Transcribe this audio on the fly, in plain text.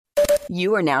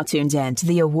You are now tuned in to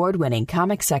the award-winning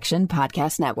Comic Section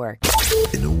Podcast Network.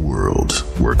 In a world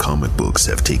where comic books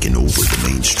have taken over the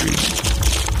mainstream,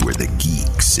 where the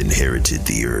geeks inherited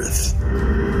the earth,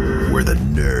 where the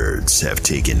nerds have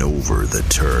taken over the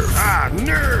turf.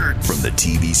 Nerds! From the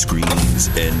TV screens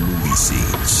and movie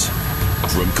scenes.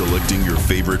 From collecting your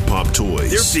favorite pop toys.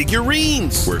 They're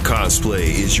figurines! Where cosplay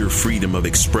is your freedom of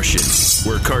expression.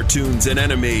 Where cartoons and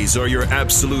animes are your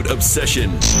absolute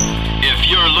obsession. If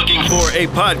you're looking for a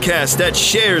podcast that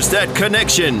shares that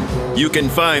connection, you can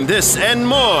find this and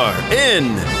more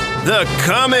in the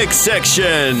Comic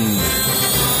Section.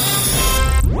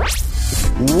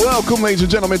 Welcome, ladies and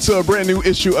gentlemen, to a brand new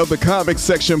issue of the Comic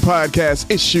Section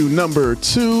Podcast, issue number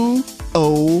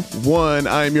 201.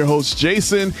 I am your host,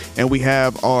 Jason, and we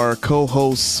have our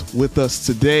co-hosts with us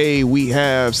today. We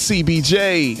have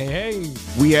CBJ. Hey.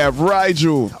 We have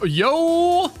Rigel.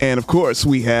 Yo. And, of course,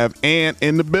 we have Ant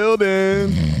in the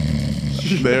building.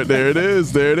 There it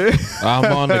is. There it is.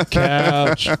 I'm on the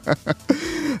couch.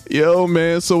 Yo,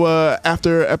 man. So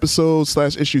after episode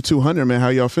 / issue 200, man, how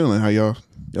y'all feeling? How y'all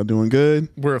doing good?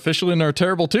 We're officially in our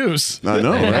terrible twos. I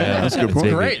know, right? That's a good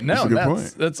point. Great. No,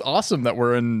 that's awesome that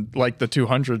we're in like the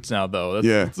 200s now, though.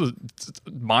 It's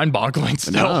mind-boggling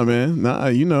still. Nah, man. Nah,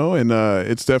 and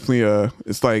it's definitely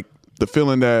it's like the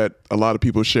feeling that a lot of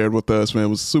people shared with us, man,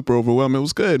 was super overwhelming. It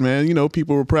was good, man.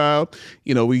 People were proud.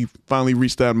 We finally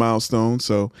reached that milestone.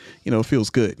 So, it feels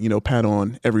good. Pat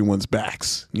on everyone's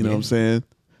backs. You know what I'm saying?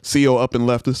 CEO up and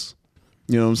left us.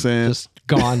 You know what I'm saying? Just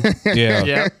gone.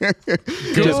 Yeah.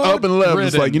 Just up and left.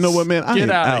 It's like, you know what, man? I Get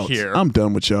ain't out out of here. I'm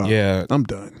done with y'all. Yeah. I'm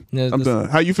done. Yeah, I'm done.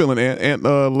 How you feeling, Ant?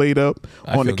 Laid up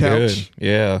on the couch? Good.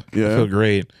 Yeah. I feel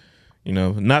great.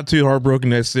 Not too heartbroken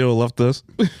that still left us.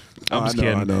 I'm just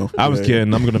kidding. I know. I was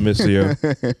kidding. I'm gonna miss you.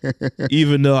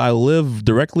 Even though I live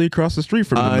directly across the street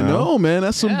from you. I know, man.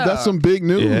 That's some big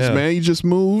news, man. You just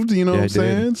moved, you know what I'm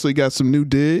saying? So you got some new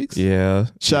digs. Yeah.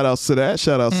 Shout outs to that.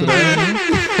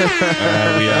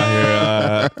 We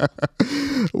out here.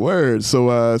 Word.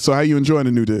 So how you enjoying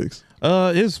the new digs?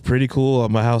 It's pretty cool.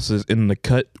 My house is in the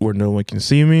cut where no one can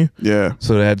see me. Yeah.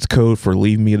 So that's code for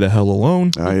leave me the hell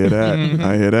alone. I hear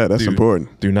that. That's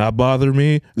important. Do not bother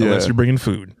me unless you're bringing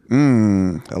food.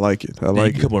 I like it. You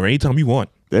can come over anytime you want.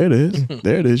 There it is.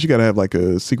 There it is. You got to have like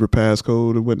a secret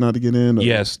passcode or whatnot to get in. Or?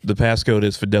 Yes, the passcode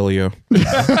is Fidelio.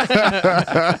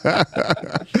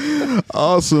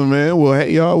 Awesome, man. Well,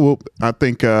 hey, y'all. Well, I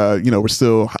think, we're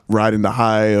still riding the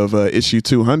high of issue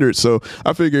 200. So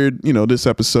I figured, this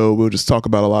episode, we'll just talk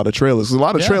about a lot of trailers. A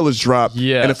lot of trailers dropped.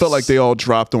 Yes. And it felt like they all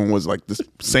dropped on the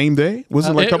same day. Was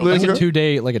it like a couple days ago? A 2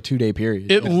 day period.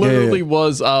 It literally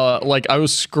was like I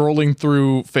was scrolling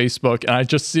through Facebook and I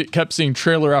just kept seeing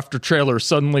trailer after trailer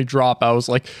suddenly drop. I was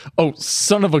like, oh,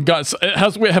 son of a gun.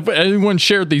 Have anyone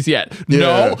shared these yet? Yeah.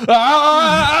 No.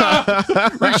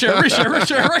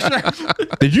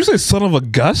 Reshare. Did you say son of a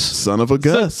Gus? Son of a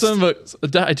Gus.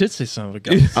 I did say son of a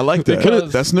Gus. I like that.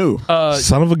 Because, that's new.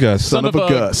 Son of a Gus. Son of a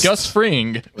Gus. Gus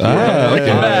Fring. I like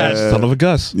it. Son of a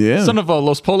Gus. Yeah. Son of a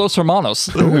Los Polos Hermanos.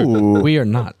 Ooh. We are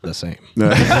not the same.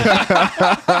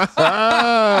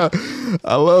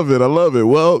 I love it.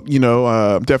 Well,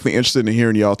 I'm definitely interested in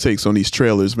hearing y'all takes on these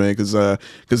trailers, man, because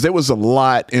there was a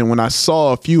lot, and when I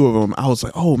saw a few of them, I was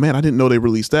like, oh man, I didn't know they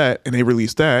released that, and they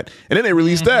released that, and then they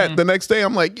released that the next day.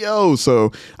 I'm like, yo,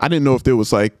 so I didn't know if there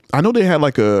was like, I know they had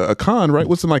like a con, right?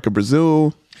 What's in like a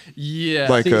Brazil? Yeah,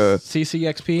 like a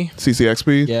CCXP.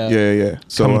 CCXP. Yeah.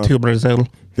 So Come to Brazil.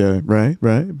 yeah, right.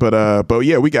 But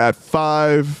yeah, we got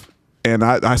 5. And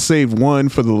I saved one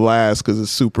for the last because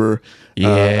it's super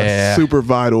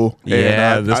vital.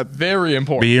 Yeah, and that's very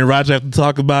important. Me and Roger have to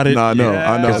talk about it. I know.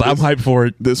 Because I'm hyped for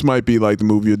it. This might be like the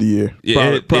movie of the year.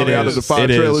 Probably out of the 5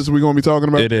 trailers we're going to be talking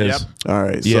about. It is. Yep. All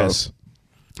right. Yes.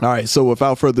 All right. So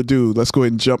without further ado, let's go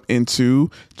ahead and jump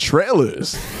into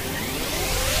trailers.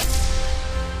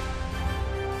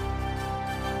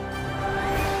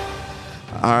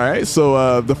 All right,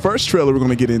 so the first trailer we're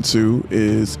going to get into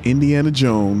is Indiana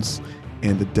Jones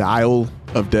and the Dial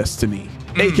of Destiny,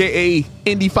 a.k.a.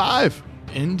 Indy 5.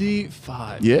 Indy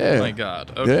 5. Yeah. Oh, my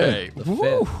God. Okay.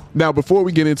 Yeah. Now, before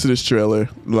we get into this trailer,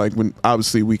 like when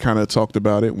obviously we kind of talked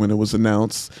about it when it was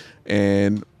announced,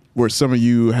 and where some of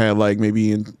you had like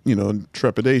maybe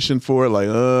trepidation for it, like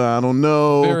I don't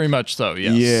know. Very much so,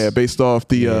 yes. Yeah, based off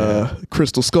the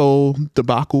Crystal Skull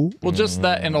debacle. Well, just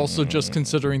that, and also just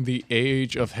considering the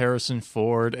age of Harrison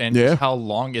Ford and just how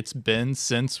long it's been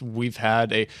since we've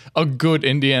had a good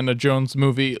Indiana Jones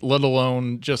movie, let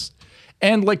alone just.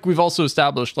 And like we've also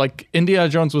established, like Indiana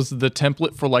Jones was the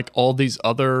template for like all these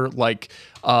other like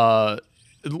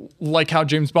like how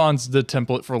James Bond's the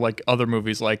template for like other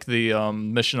movies, like the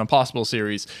Mission Impossible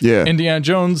series. Yeah. Indiana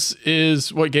Jones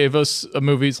is what gave us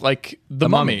movies like The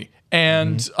Mummy.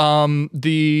 And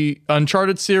the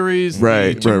Uncharted series,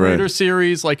 the Tomb Raider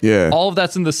series, like all of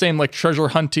that's in the same like treasure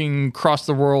hunting, across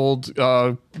the world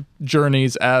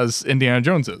journeys as Indiana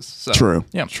Jones is. So, True.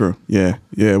 Yeah. True. Yeah.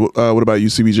 Yeah. What about you,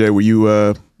 CBJ? Were you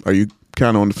are you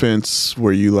kind of on the fence?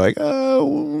 Were you like,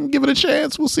 give it a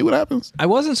chance, we'll see what happens? I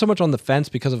wasn't so much on the fence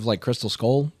because of like Crystal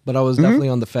Skull, but I was definitely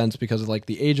on the fence because of like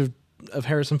the age of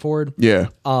Harrison Ford. Yeah.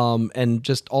 And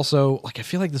just also like I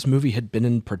feel like this movie had been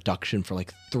in production for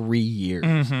like 3 years.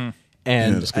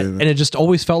 And it just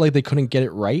always felt like they couldn't get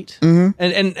it right.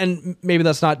 And maybe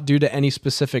that's not due to any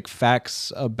specific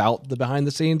facts about the behind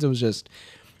the scenes. It was just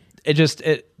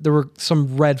there were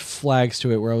some red flags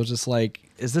to it where I was just like,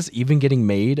 is this even getting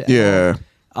made? Yeah.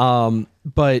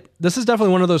 But this is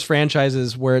definitely one of those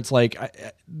franchises where it's like,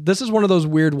 this is one of those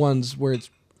weird ones where it's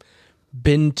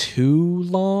been too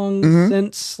long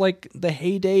since like the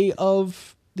heyday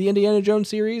of the Indiana Jones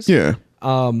series. Yeah.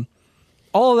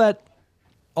 All that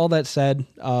said,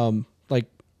 like,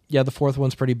 yeah, the fourth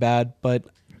one's pretty bad, but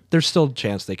there's still a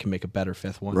chance they can make a better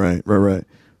fifth one. Right.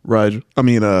 Rigel. I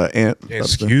mean, Ant.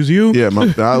 Excuse you? Yeah,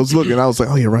 I was looking. I was like,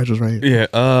 oh yeah, Rigel's right here.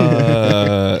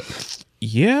 Yeah.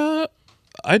 Yeah.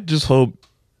 I just hope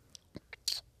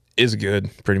it's good,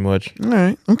 pretty much. All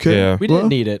right. Okay. Yeah. We didn't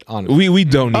need it, honestly. We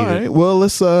don't need All it. right. Well,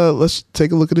 let's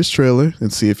take a look at this trailer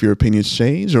and see if your opinions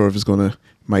change or if it's gonna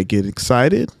might get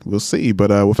excited. We'll see. But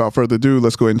without further ado,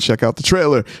 let's go ahead and check out the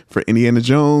trailer for Indiana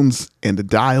Jones and the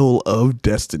Dial of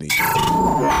Destiny.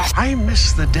 I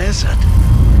miss the desert.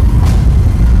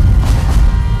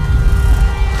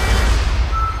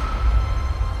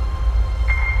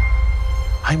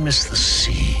 I miss the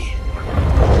sea.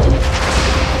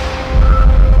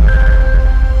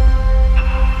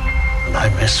 And I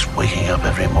miss waking up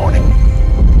every morning,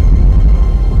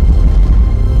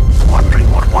 wondering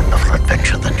what wonderful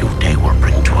adventure the new day will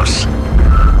bring to us.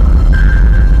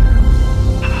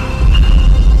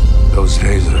 Those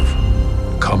days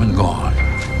have come and gone.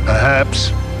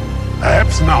 Perhaps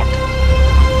not.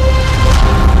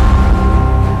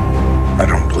 I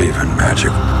don't believe in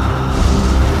magic.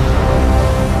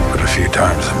 But a few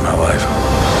times in my life,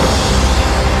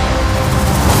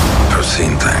 I've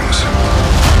seen things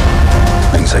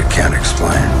I can't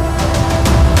explain.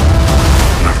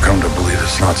 And I've come to believe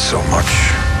it's not so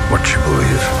much what you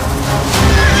believe.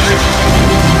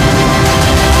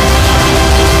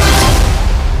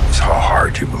 It's how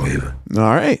hard you believe it.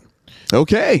 All right.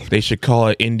 Okay. They should call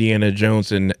it Indiana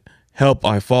Jones and Help,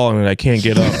 I've fallen and I can't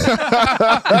get up.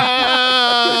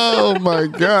 Oh my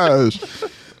gosh.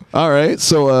 All right.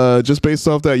 So just based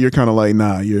off that, you're kind of like,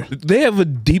 nah, They have a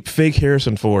deep fake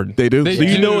Harrison Ford. They do. So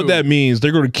you know what that means.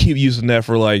 They're going to keep using that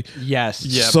for like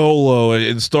Solo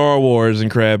and Star Wars and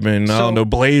crap and I don't know,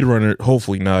 Blade Runner.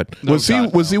 Hopefully not. Was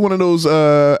he one of those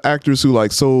actors who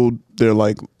like sold their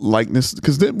like likeness?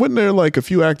 Because wasn't there like a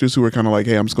few actors who were kind of like,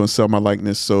 hey, I'm just going to sell my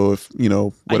likeness. So if,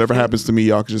 whatever happens to me,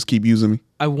 y'all can just keep using me.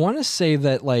 I want to say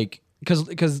that like,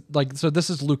 because like, so this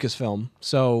is Lucasfilm.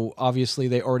 So obviously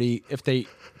if they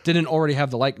didn't already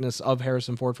have the likeness of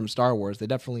Harrison Ford from Star Wars, they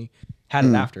definitely had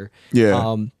it after.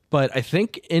 Yeah. But I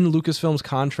think in Lucasfilm's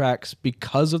contracts,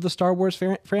 because of the Star Wars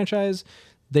franchise,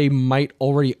 they might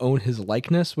already own his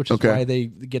likeness, which is why they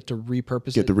get to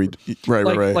repurpose it.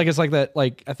 Right. Like it's like that.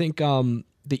 Like I think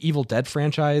the Evil Dead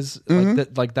franchise,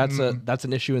 that's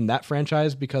an issue in that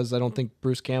franchise because I don't think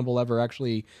Bruce Campbell ever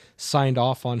actually signed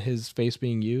off on his face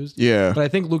being used. Yeah. But I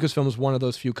think Lucasfilm is one of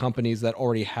those few companies that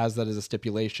already has that as a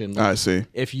stipulation. Like, I see.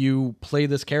 If you play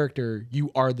this character, you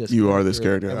are this. You are this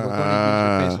character. And we're going to use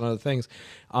your face on other things.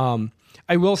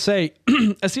 I will say,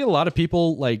 I see a lot of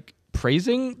people like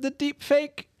praising the deep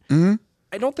fake. I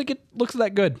don't think it looks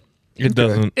that good. It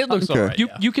doesn't. It looks alright.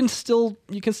 You can still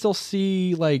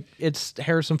see like it's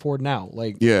Harrison Ford now.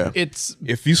 Like it's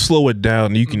if you slow it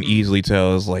down, you can easily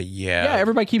tell it's like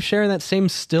everybody keeps sharing that same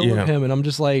still of him, and I'm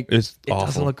just like it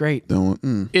doesn't look great.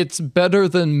 It's better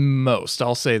than most.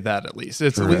 I'll say that at least.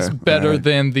 It's at least better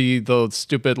than the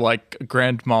stupid like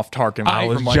Grand Moff Tarkin. I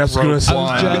was from, like, just gonna say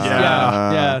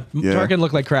Tarkin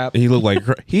looked like crap. He looked like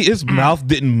his mouth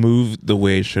didn't move the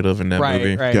way it should have in that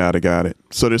movie. Right. Got it.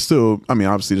 So they're still,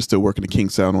 obviously they're still working the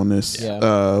kinks out on this. Yeah.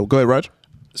 Go ahead, Roger.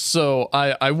 So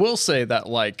I will say that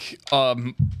like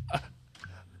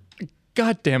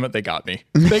God damn it, they got me.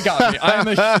 I'm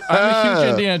a huge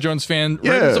Indiana Jones fan.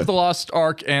 Raiders of the Lost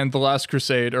Ark and The Last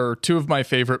Crusade are two of my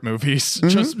favorite movies.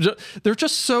 They're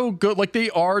just so good. Like they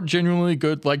are genuinely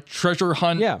good, like treasure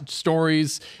hunt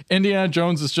stories. Indiana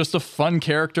Jones is just a fun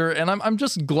character, and I'm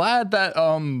just glad that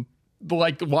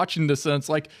like watching this and it's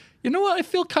like, you know what? I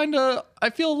feel a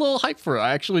little hyped for it.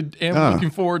 I actually am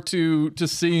looking forward to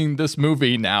seeing this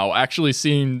movie now, actually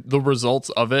seeing the results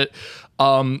of it.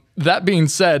 That being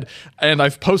said, and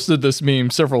I've posted this meme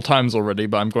several times already,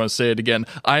 but I'm going to say it again.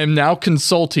 I am now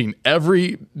consulting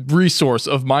every resource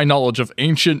of my knowledge of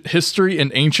ancient history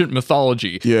and ancient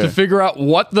mythology to figure out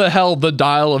what the hell the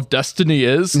Dial of Destiny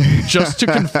is, just to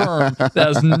confirm that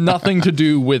has nothing to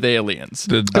do with aliens.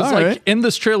 Because in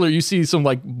this trailer, you see some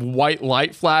like white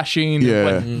light flashing,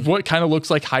 like what kind of looks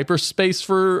like hyperspace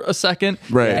for a second.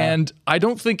 Right. And I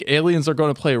don't think aliens are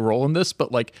going to play a role in this,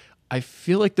 but like, I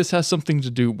feel like this has something to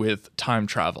do with time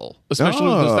travel, especially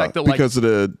with the fact that like because of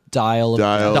the Dial of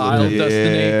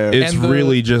Destiny. It's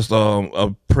really just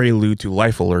a prelude to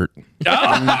Life Alert.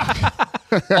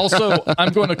 Also,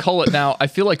 I'm going to call it now. I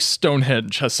feel like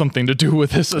Stonehenge has something to do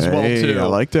with this as well too. I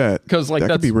like that because like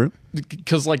that could be real.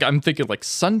 Because like I'm thinking like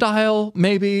sundial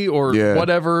maybe or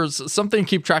whatever, something to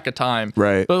keep track of time.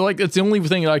 Right. But like it's the only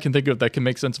thing that I can think of that can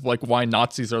make sense of like why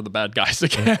Nazis are the bad guys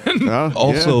again.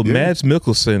 Also, Mads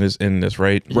Mikkelsen is in this,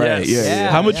 right? Right. Yes.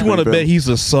 Yeah. How much you want to bet he's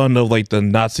the son of like the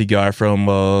Nazi guy from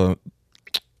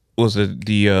was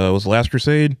the Last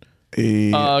Crusade?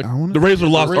 The Raiders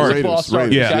of the Lost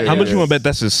Ark. Yeah. How much you want to bet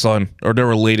that's his son, or they're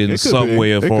related in some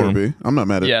way or form? Be. I'm not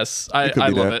mad at it. Yes, I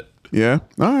love it. Yeah.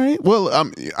 All right. Well,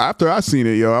 after I seen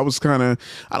it, I was kind of,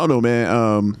 I don't know,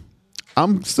 man.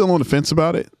 I'm still on the fence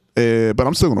about it, but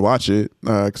I'm still gonna watch it.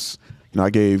 'Cause, I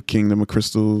gave Kingdom of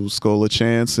Crystal Skull a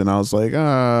chance, and I was like,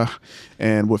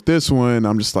 And with this one,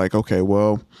 I'm just like, okay,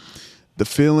 well, the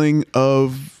feeling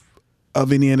of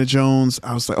Indiana Jones,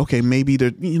 I was like, okay, maybe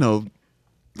they're,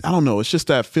 I don't know. It's just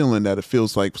that feeling that it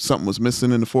feels like something was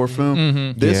missing in the fourth film.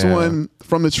 Mm-hmm. This one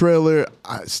from the trailer,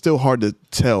 it's still hard to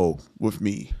tell with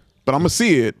me. But I'm going to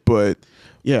see it. But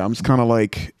yeah, I'm just kind of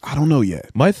like, I don't know yet.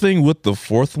 My thing with the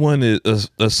fourth one is,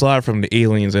 aside from the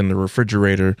aliens and the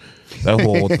refrigerator, that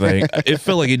whole thing, it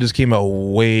felt like it just came out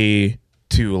way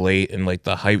too late, and like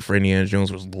the hype for Indiana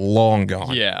Jones was long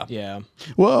gone. Yeah.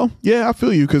 Well, yeah, I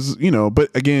feel you because, but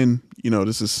again,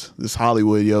 this is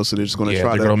Hollywood, so they're just going to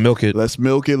try to milk it. Let's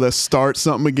milk it. Let's start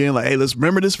something again. Like, hey, let's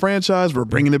remember this franchise. We're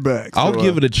bringing it back. I'll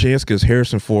give it a chance because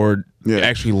Harrison Ford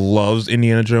actually loves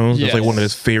Indiana Jones. Yes. It's like one of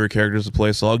his favorite characters to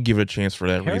play, so I'll give it a chance for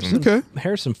that reason. Okay.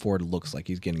 Harrison Ford looks like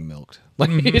he's getting milked. Like,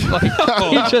 he just doesn't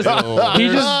look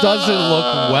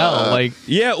well. Like,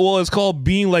 yeah, well, it's called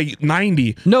being like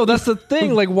 90. No, that's the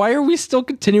thing. Like, why are we still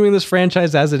continuing this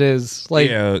franchise as it is? Like,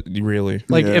 yeah, really.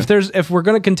 Like, if we're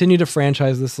gonna continue to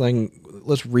franchise this thing,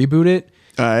 let's reboot it.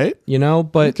 All right.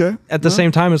 But at the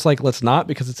same time, it's like, let's not,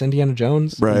 because it's Indiana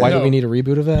Jones. Right. Why do we need a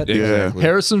reboot of that? Exactly.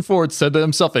 Harrison Ford said to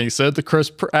himself, and he said to Chris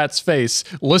Pratt's face,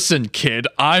 "Listen, kid,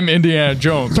 I'm Indiana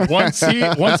Jones. Once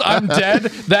I'm dead,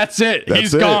 that's it.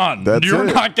 He's gone. You're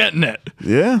not getting it."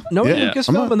 Yeah. No,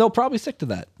 Lucasfilm, and they'll probably stick to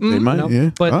that. They might,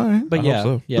 yeah. But, all right. But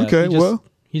yeah. Okay,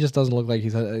 he just doesn't look like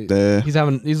he's having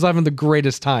the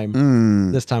greatest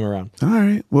time this time around. All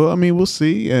right. Well, I mean, we'll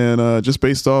see. And just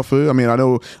based off of, I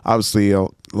know obviously a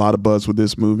lot of buzz with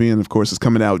this movie, and of course it's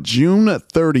coming out June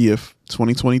 30th,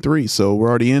 2023. So we're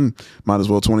already in, might as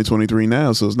well 2023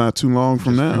 now. So it's not too long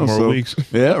from now. More weeks.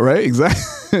 Yeah. Right.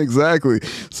 Exactly.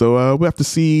 So we have to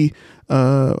see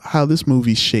how this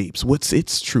movie shapes. What's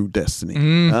its true destiny? You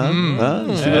see what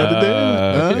I did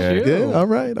there? Yeah. All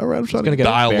right. I'm trying to get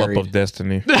dial up of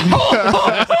destiny.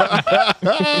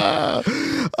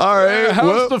 All right.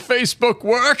 How's the Facebook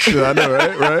work? I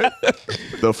know, right?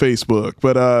 The Facebook.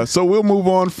 But so we'll move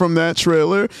on from that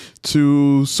trailer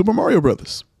to Super Mario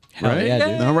Brothers. Right? Yeah,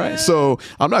 dude. All right. So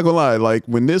I'm not gonna lie. Like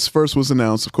when this first was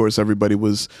announced, of course, everybody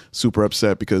was super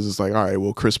upset because it's like, all right,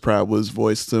 well, Chris Pratt was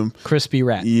voiced him. Crispy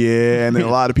Rat. Yeah, and then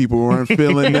a lot of people weren't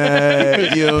feeling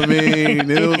that. You know what I mean?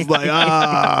 It was like,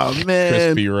 man.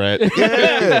 Crispy Rat.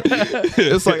 Yeah.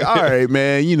 It's like, all right,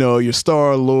 man, you're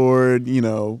Star-Lord,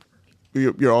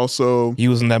 you're also... He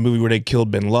was in that movie where they killed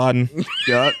Bin Laden.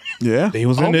 Yeah. He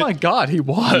was in it. Oh my God, he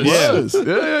was. Yes.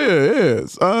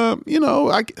 Yes.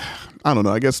 I don't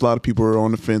know. I guess a lot of people are on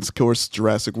the fence. Of course,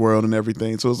 Jurassic World and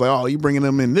everything. So it's like, oh, you bringing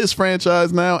him in this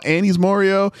franchise now, and he's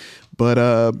Mario. But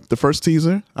the first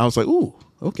teaser, I was like, ooh,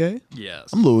 okay. Yes.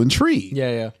 I'm a little intrigued.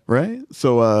 Yeah. Right?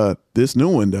 So this new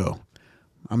one, though,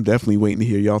 I'm definitely waiting to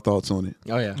hear y'all thoughts on it.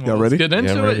 Oh, yeah. Y'all ready? Let's get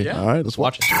into it. Yeah. All right, let's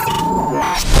watch it.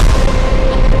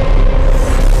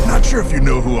 Not sure if you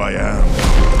know who I am,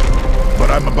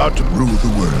 but I'm about to rule the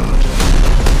world.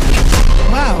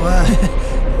 Wow,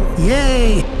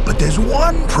 yay. But there's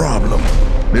one problem.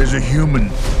 There's a human,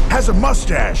 has a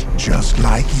mustache, just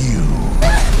like you.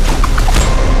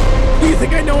 You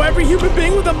think I know every human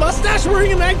being with a mustache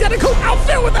wearing an identical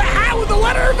outfit with a hat with the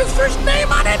letter of his first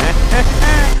name on it?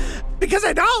 Because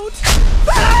I don't.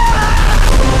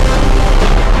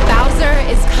 Bowser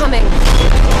is coming.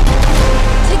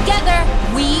 Together,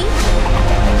 we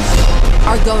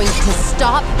are going to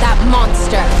stop that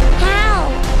monster. How?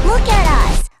 Look at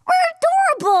us. We're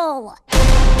adorable.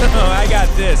 Oh, I got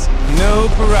this. No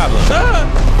problem.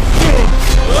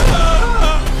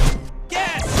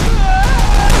 Yes!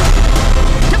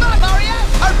 Come on, Mario!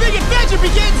 Our big adventure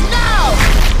begins now!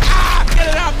 Get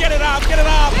it off, get it off, get it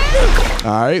off!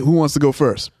 All right, who wants to go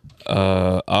first?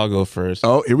 I'll go first.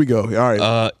 Oh, here we go. All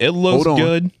right. It looks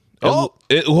good. Hold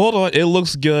on. It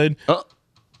looks good.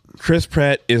 Chris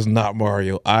Pratt is not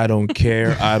Mario. I don't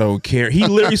care. I don't care. He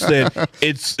literally said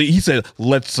he said,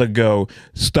 let's go.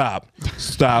 Stop.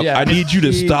 Yeah, I need you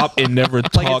to stop and never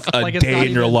talk a day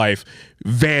in your life.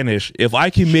 Vanish. If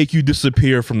I can make you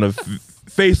disappear from the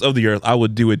face of the earth, I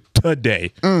would do it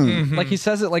today. Mm-hmm. Like he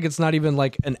says it like it's not even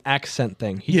like an accent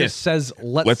thing. He just says,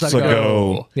 let's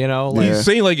go. You know, like, he's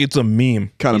saying like it's a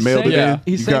meme. Kind of mailed it in.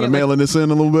 You kind of mailing this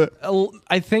in a little bit.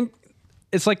 I think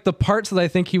it's like the parts that I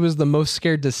think he was the most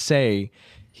scared to say.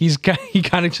 He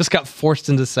kind of just got forced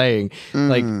into saying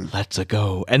like, let's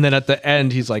go. And then at the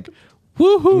end, he's like,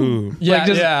 woohoo. Yeah,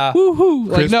 like, yeah. Woohoo.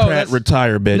 Like, Chris Pratt,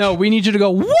 retire, bitch. No, we need you to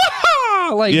go, wah!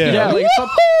 Like, like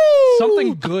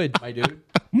something good, my dude.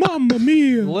 Mamma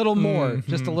mia. A little more,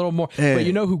 just a little more. Hey. But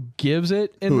you know who gives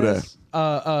it in this?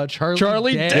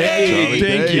 Charlie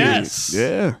Day. Yes.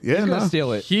 Yeah. He's gonna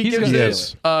steal it. He's gonna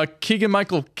steal it.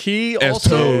 Keegan-Michael Key As also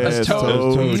Toad. as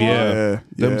Toad. Yeah.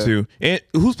 Them two. And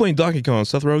who's playing Donkey Kong?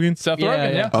 Seth Rogen? Seth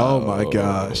Rogen, yeah. Oh my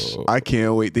gosh. I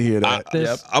can't wait to hear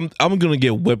that. I'm gonna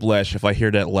get whiplash if I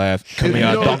hear that laugh coming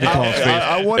out of Donkey Kong's face.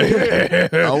 I want to hear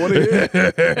it. I want to hear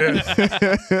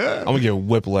it. I'm gonna get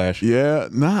whiplash. Yeah.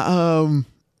 Nah,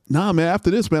 man.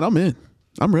 After this, man, I'm in.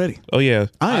 I'm ready. Oh yeah,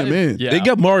 I am in. Yeah. They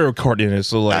got Mario Kart in it,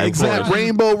 so like Exactly.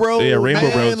 Rainbow Road. Yeah, Rainbow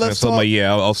man, Road. let's So I'm talk. like,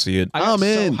 yeah, I'll see it. I'm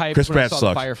in. so hyped Chris when I Pratt saw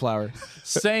sucked. the Fire Flower.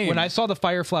 Same. When I saw the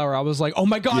Fire Flower, I was like, oh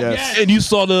my god, Yes. yes. And you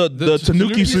saw the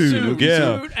Tanuki suit.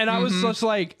 Yeah, Dude, and I was just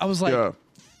like, Yeah.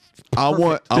 I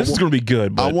want this is gonna be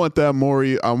good. But I want that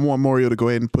Mario. I want Mario to go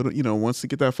ahead and put it. Once to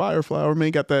get that Fire Flower,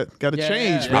 man, got to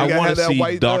change. Man, I want to see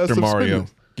white, Dr. Mario.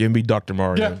 suspended. Give me Dr.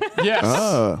 Mario.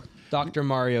 Yes. Dr.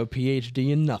 Mario,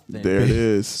 PhD in nothing. There it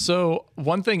is. So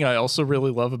one thing I also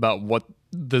really love about what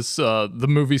this the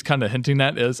movie's kind of hinting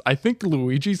at is I think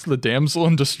Luigi's the damsel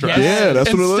in distress. Yeah, that's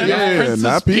what it looks. Instead of Yeah, Princess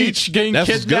not Peach. getting That's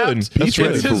kidnapped. good. That's It's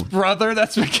really his cool. brother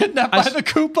that's been kidnapped by the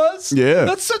Koopas. Yeah.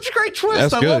 That's such a great twist.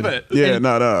 That's I good. love it.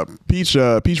 Yeah,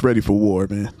 Peach ready for war,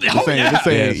 man. This ain't, Yes.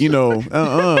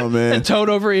 man. And Toad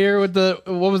over here with the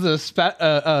what was the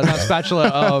not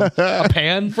spatula, a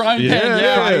pan, Frying pan,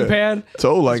 Yeah. frying pan.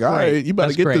 Told like, all right, you better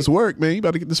That's get great. this work, man. You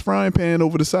better get this frying pan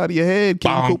over the side of your head.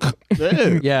 Bonk.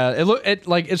 Yeah. Yeah,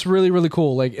 it's really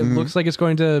cool. Like it looks like it's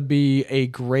going to be a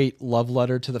great love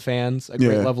letter to the fans, a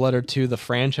great love letter to the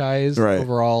franchise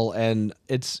overall, and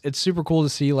it's super cool to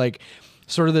see like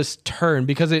sort of this turn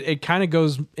because it kind of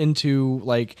goes into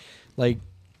like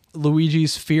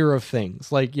Luigi's fear of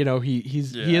things. Like, he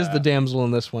is the damsel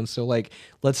in this one, so like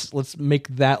let's make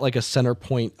that like a center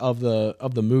point of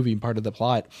the movie part of the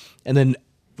plot, and then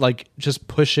like just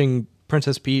pushing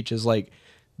Princess Peach is like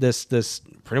this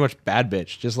pretty much bad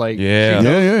bitch. Just like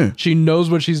she knows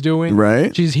what she's doing.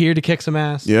 Right. She's here to kick some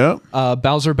ass. Yeah.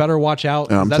 Bowser better watch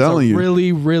out. I'm That's telling you.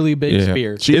 Really big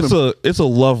spear. It's a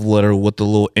love letter with the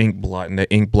little ink blot, and the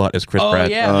ink blot is Chris Pratt.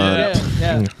 Yeah.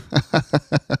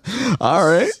 All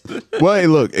right. Well, hey,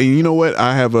 look, and you know what?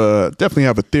 I definitely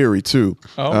have a theory too.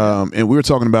 And we were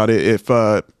talking about it. If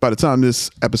by the time this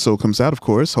episode comes out, of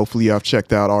course, hopefully y'all have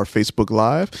checked out our Facebook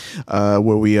Live,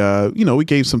 where we we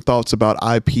gave some thoughts about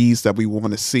IPs that we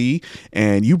want to see,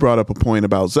 and you brought up a point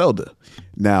about Zelda.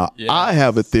 Now, I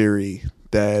have a theory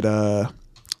that end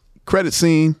credit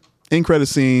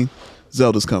scene,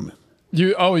 Zelda's coming.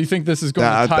 You think this is going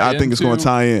to tie I think it's going to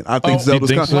tie in. I think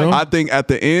Zelda's coming. So? I think at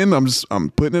the end, I'm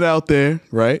putting it out there,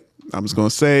 right? I'm just going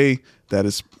to say that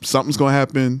something's going to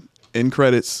happen in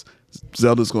credits.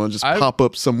 Zelda's going to just pop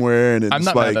up somewhere, and it's I'm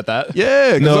not like, mad at that.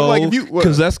 Yeah,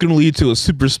 because that's going to lead to a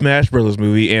Super Smash Brothers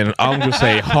movie, and I'm going to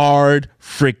say hard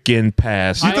freaking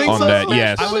pass You think on so? that.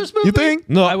 Yes, you think?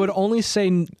 No, I would only say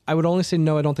no. I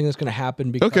don't think that's going to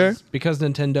happen because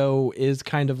Nintendo is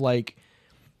kind of like,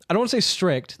 I don't want to say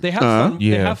strict. They have fun. They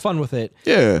have fun with it.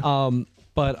 Yeah.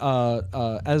 But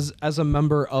as a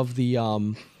member of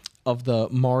the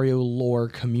Mario lore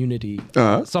community,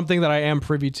 something that I am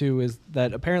privy to is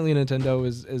that apparently Nintendo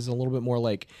is a little bit more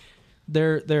like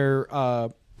they're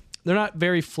they're not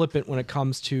very flippant when it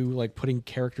comes to like putting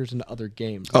characters into other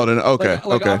games. Oh, then okay,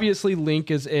 like okay. obviously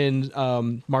Link is in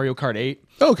Mario Kart 8.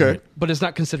 Okay, but it's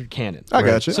not considered canon. I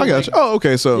got you. So I got you. Oh,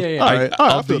 okay. So yeah. all right,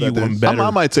 I'll do you one better. I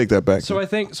might take that back. So I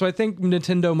think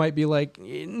Nintendo might be like,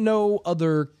 no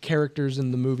other characters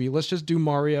in the movie. Let's just do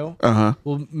Mario.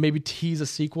 We'll maybe tease a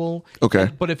sequel.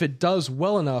 Okay. But if it does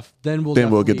well enough, then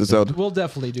we'll get the Zelda. We'll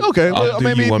definitely do. Okay. Well,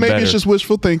 maybe it's just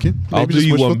wishful thinking. I'll do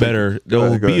you one better. There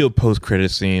will be a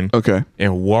post-credit scene. Okay.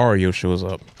 And Wario shows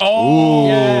up. Oh,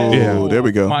 yeah. There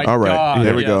we go. All right.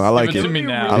 There we go. I like it.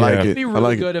 I like it. It'd be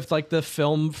really good if like the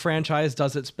film franchise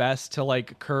does its best to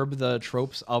like curb the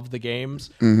tropes of the games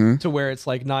to where it's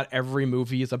like not every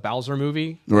movie is a Bowser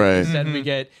movie. Right. Instead, we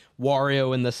get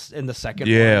Wario in the second.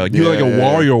 Yeah, one. like a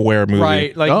WarioWare movie,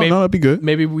 right? Like maybe, that'd be good.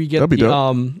 Maybe we get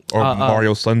or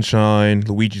Mario Sunshine,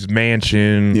 Luigi's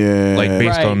Mansion. Yeah, like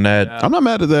based on that. Yeah. I'm not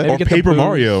mad at that. Or Paper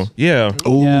Mario. Yeah.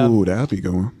 Oh, that'd be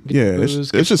going. Yeah,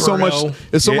 it's just so much.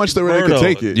 It's so much that they could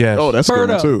take it. Yeah. Oh, that's a good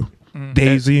one too.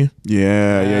 Daisy.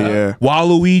 Yeah.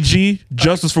 Waluigi.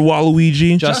 Justice for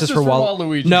Waluigi. Justice for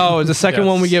Waluigi. No, the second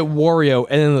one we get Wario,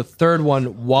 and then the third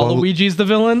one, Waluigi's the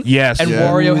villain. Yes. And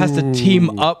Wario has to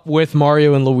team up with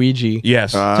Mario and Luigi.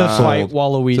 Yes. To fight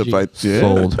Waluigi.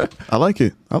 Sold. I like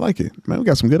it. Man, we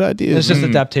got some good ideas. It's just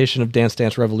adaptation of Dance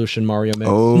Dance Revolution Mario Man.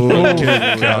 Oh,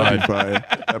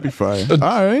 that'd be fire. All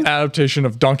right. Adaptation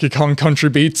of Donkey Kong Country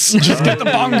Beats. Just get the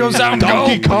bongo sound.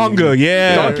 Donkey Konga,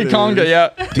 yeah. Donkey Konga,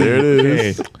 yeah. There it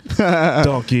is.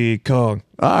 Donkey Kong.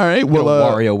 All right. Well,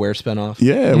 WarioWare spinoff.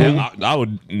 Yeah. Well, I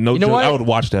would. I would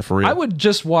watch that for real. I would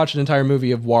just watch an entire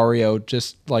movie of Wario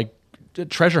just like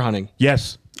treasure hunting.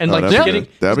 Yes. And like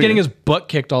getting his butt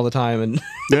kicked all the time. And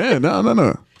yeah.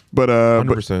 No. But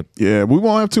 100%. Yeah, we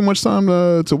won't have too much time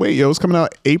to wait. Yo, it's coming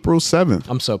out April 7th.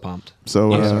 I'm so pumped.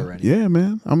 So yeah,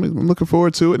 man, I'm looking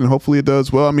forward to it, and hopefully it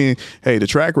does well. I mean, hey, the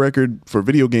track record for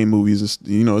video game movies is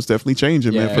it's definitely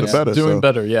changing, man, for the better. Doing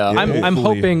better, yeah. I'm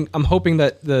hoping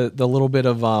that the little bit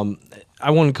of I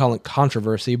wouldn't call it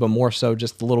controversy, but more so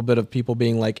just a little bit of people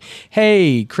being like,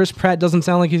 hey, Chris Pratt doesn't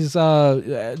sound like he's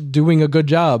doing a good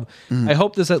job. I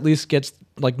hope this at least gets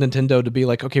like Nintendo to be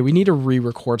like, okay, we need to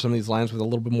re-record some of these lines with a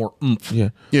little bit more oomph. Yeah.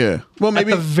 Well,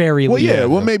 maybe at the very least. Yeah.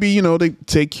 Well, maybe they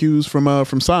take cues from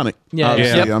Sonic.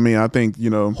 Yeah. I mean, I think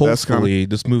that's hopefully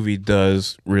this movie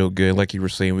does real good. Like you were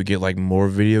saying, we get like more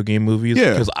video game movies.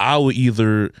 Yeah. Because I would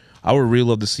really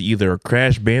love to see either a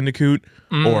Crash Bandicoot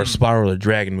or a Spyro the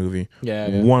Dragon movie.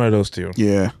 Yeah. One of those two.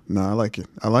 Yeah. No, I like it.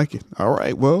 All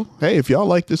right. Well, hey, if y'all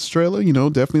like this trailer,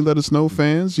 definitely let us know,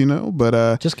 fans,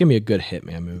 but just give me a good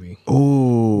Hitman movie.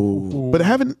 Oh, but I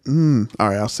haven't. All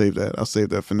right, I'll save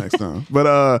that for next time.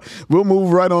 But we'll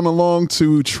move right on along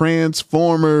to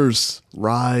Transformers: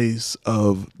 Rise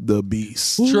of the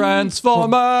Beast.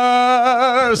 Transformers.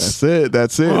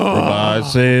 That's it.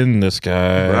 Robots in the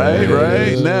sky.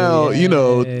 Right now,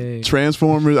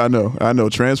 Transformers. I know.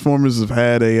 Transformers have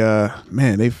had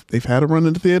they've had a run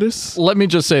in the theaters. Let me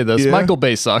just say this: Michael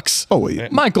Bay sucks. Oh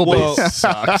wait, Michael Bay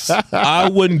sucks. I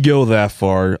wouldn't go that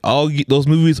far. Those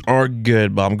movies are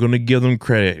good, but I'm going to give them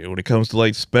credit when it comes to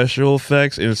like special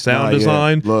effects and sound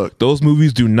design. Look, those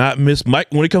movies do not miss.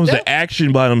 When it comes to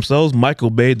action by themselves,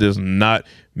 Michael Bay does not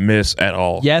miss at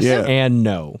all. Yes and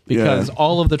no, because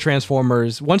all of the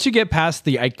Transformers, once you get past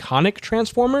the iconic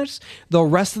Transformers, the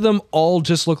rest of them all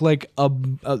just look like a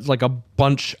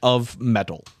bunch of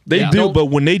metal. They do, but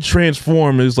when they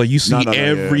transform, it's like you see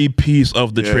every piece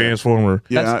of the Transformer.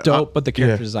 That's dope, but the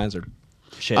character designs are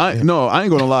shit. I ain't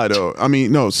gonna lie though. I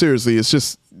mean, no, seriously, it's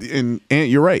just and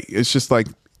you're right. It's just like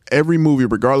every movie,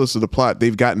 regardless of the plot,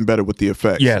 they've gotten better with the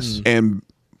effects. Yes. And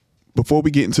before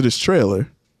we get into this trailer,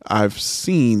 I've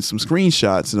seen some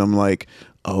screenshots and I'm like,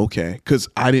 oh, okay. Because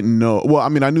I didn't know. Well, I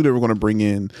mean, I knew they were going to bring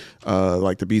in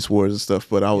like the Beast Wars and stuff,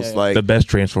 but I was like. The best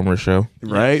Transformers show.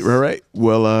 Right.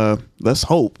 Well, let's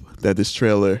hope that this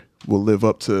trailer will live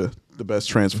up to the best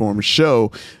Transformers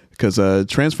show because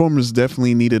Transformers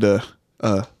definitely needed a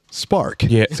spark.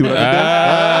 Yeah. See what I did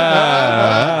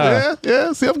there?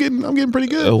 Yeah. See, I'm getting pretty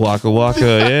good. Waka waka,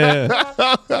 yeah.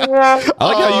 I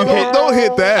like how you don't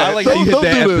hit that. I like how you hit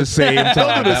that at the same time.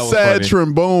 Don't do the sad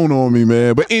trombone on me,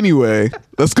 man. But anyway,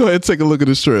 let's go ahead and take a look at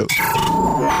this trailer.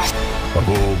 Of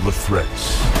all the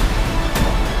threats,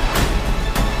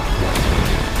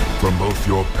 from both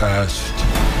your past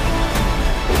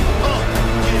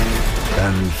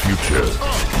and future,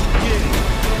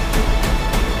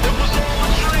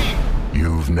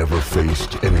 you've never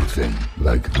faced anything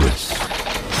like this.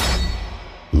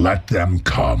 Let them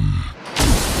come.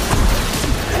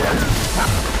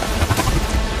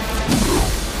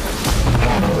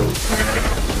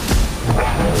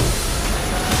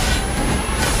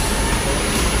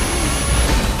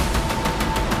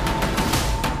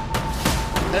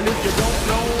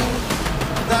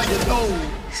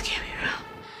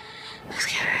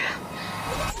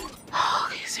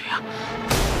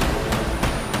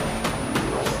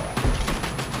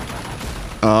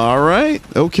 All right.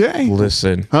 Okay.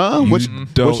 Listen. Huh? You what's your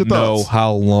don't know thoughts?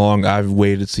 how long I've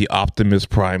waited to see Optimus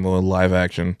Primal in live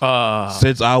action.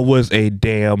 Since I was a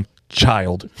damn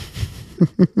child.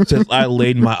 Since I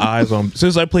laid my eyes on...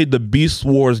 Since I played the Beast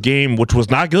Wars game, which was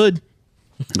not good.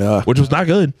 It was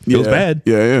bad.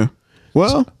 Yeah.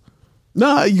 Well,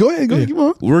 go ahead. Keep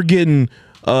on. We're getting...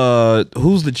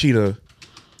 who's the cheetah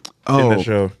in that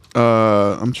show?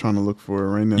 I'm trying to look for it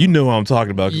right now. You know what I'm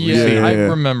talking about. Yeah, I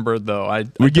remember though.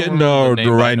 We're getting the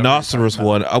rhinoceros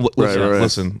one.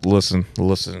 Listen.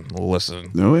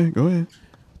 Go ahead.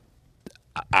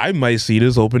 I might see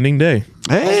this opening day.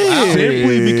 Hey,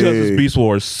 simply because it's Beast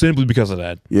Wars. Simply because of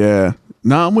that. Yeah.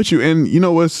 Nah, I'm with you. And you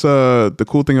know what's the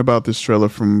cool thing about this trailer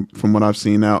from what I've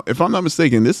seen now? If I'm not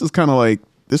mistaken, this is kind of like.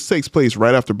 This takes place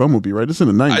right after Bumblebee, right? It's in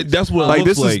the 90s. That's what it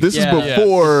looks like. This is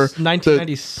before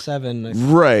 1997.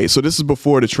 Right. So this is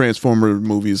before the Transformer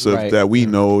movies that we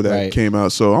know that came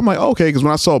out. So I'm like, okay, because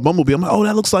when I saw Bumblebee, I'm like, oh,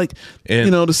 that looks like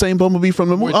the same Bumblebee from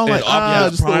the movie. I'm like,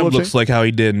 Optimus Prime looks like how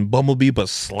he did in Bumblebee, but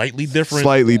slightly different.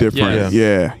 Slightly different.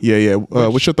 Yeah.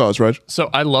 What's your thoughts, Raj? So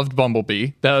I loved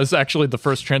Bumblebee. That was actually the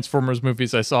first Transformers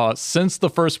movies I saw since the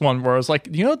first one, where I was like,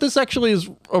 this actually is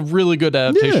a really good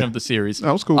adaptation of the series.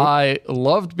 That was cool. I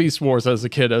loved Beast Wars as a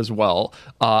kid as well.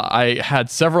 I had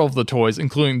several of the toys,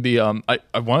 including the I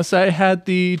want to say I had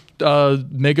the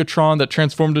Megatron that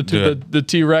transformed into the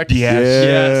T-Rex.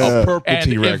 Yes. A purple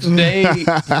T-Rex. If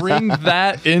they bring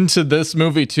that into this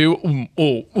movie too,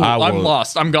 I'm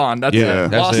lost. I'm gone. That's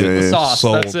it. Lost in the sauce.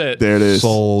 Sold. That's it. There it is.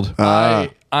 Sold.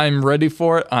 I'm ready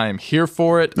for it. I'm here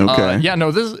for it. Okay.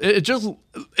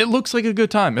 It looks like a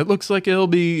good time. It looks like it'll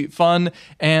be fun,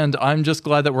 and I'm just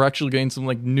glad that we're actually getting some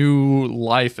like new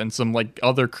life and some like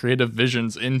other creative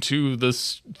visions into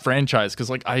this franchise, because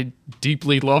like I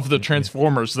deeply love the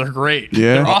Transformers. They're great.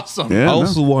 Yeah. They're awesome. Yeah, I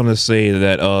also want to say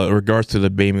that in regards to the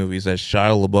Bay movies, that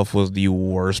Shia LaBeouf was the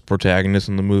worst protagonist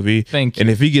in the movie. Thank you. And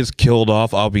if he gets killed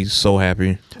off, I'll be so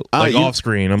happy. Off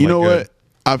screen, I'm you know what?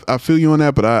 I feel you on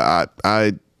that, but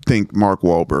I think Mark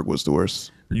Wahlberg was the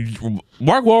worst.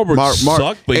 Mark Wahlberg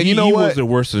sucked, but he was the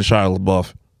worst than Shia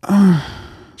LaBeouf.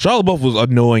 Shia LaBeouf was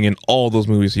annoying in all those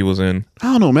movies he was in.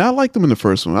 I don't know, man. I liked him in the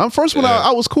first one.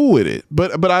 I was cool with it,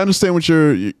 but I understand what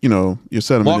your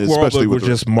sentiment Mark is. Wahlberg Especially was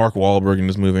just Mark Wahlberg in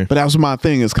this movie. But that was my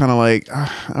thing. It's kind of like,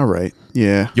 all right,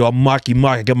 yeah. Yo, I'm Marky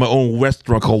Mark. I got my own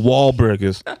restaurant called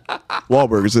Wahlburgers.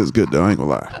 Wahlburgers is good though. I ain't gonna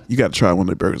lie. You got to try one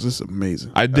of the burgers. This is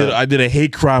amazing. I did a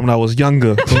hate crime when I was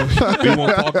younger. We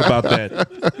won't talk about that.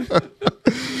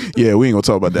 Yeah, we ain't gonna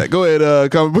talk about that. Go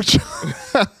ahead, comic book.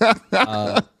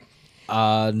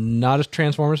 Not a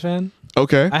Transformers fan.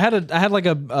 Okay. I had like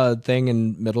a thing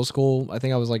in middle school. I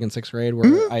think I was like in 6th grade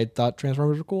where I thought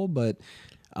Transformers were cool, but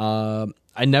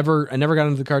I never got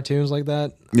into the cartoons like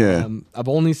that. Yeah. I've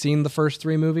only seen the first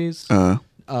 3 movies.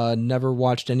 Never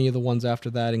watched any of the ones after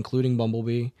that, including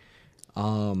Bumblebee.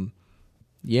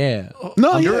 Yeah.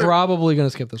 No, I'm you're probably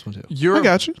gonna skip this one too. I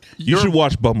got you. You should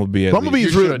watch Bumblebee. Bumblebee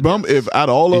is really if out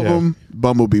of all of them,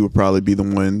 Bumblebee would probably be the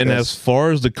one. And as far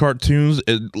as the cartoons,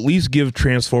 at least give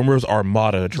Transformers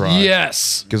Armada a try.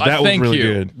 Yes, because that was really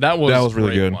good. That was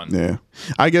really good. One. Yeah,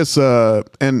 I guess.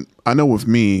 And I know with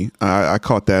me, I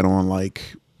caught that on like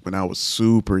when I was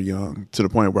super young, to the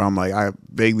point where I'm like, I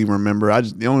vaguely remember.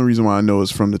 The only reason why I know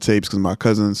is from the tapes, because my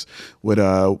cousins would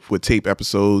tape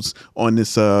episodes on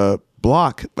this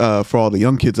block for all the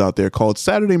young kids out there called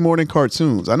Saturday Morning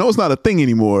Cartoons. I know it's not a thing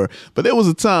anymore, but there was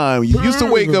a time you used to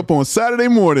wake up on Saturday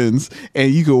mornings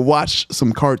and you could watch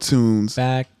some cartoons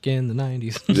back in the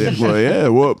 90s.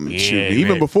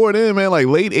 Even before then, man, like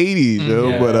late 80s,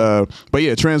 yo. But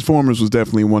yeah, Transformers was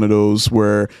definitely one of those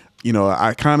where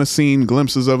I kind of seen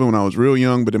glimpses of it when I was real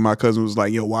young, but then my cousin was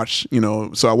like, yo, watch,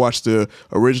 so I watched the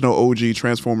original OG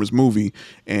Transformers movie,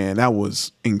 and that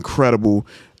was incredible.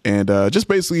 And just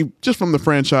from the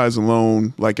franchise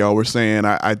alone, like y'all were saying,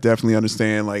 I definitely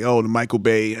understand, like, the Michael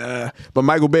Bay. But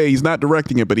Michael Bay, he's not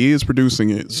directing it, but he is producing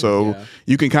it. So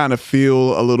you can kind of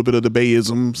feel a little bit of the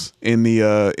Bayisms in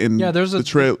the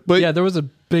trailer. But there was a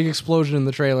big explosion in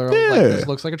the trailer. I was like, this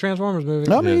looks like a Transformers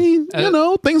movie. I mean,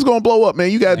 things gonna blow up,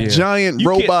 man. You got giant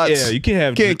robots. You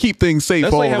can't keep things safe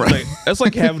all around. That's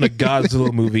like having a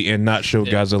Godzilla movie and not show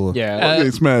Godzilla. Yeah,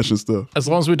 smashing stuff. As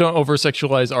long as we don't over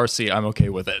sexualize RC, I'm okay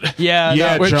with it.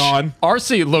 Yeah, John.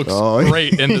 RC looks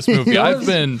great in this movie.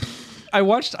 I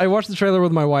watched the trailer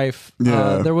with my wife.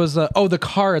 Yeah. There was the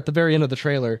car at the very end of the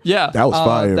trailer. Yeah, that was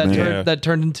fire, man. That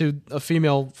turned into a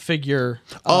female figure.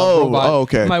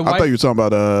 Okay. My wife, I thought you were talking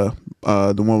about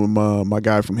the one with my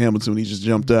guy from Hamilton when he just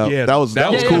jumped out. Yeah, that was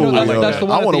cool. No, that's the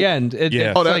one at the end.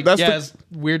 That's it's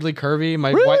weirdly curvy.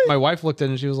 My wife looked at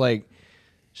it and she's like,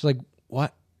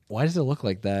 what? why does it look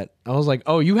like that? I was like,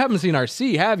 oh, you haven't seen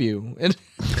RC, have you? And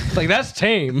like, that's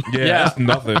tame. Yeah, that's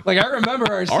nothing. Like, I remember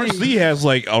RC. RC has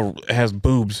has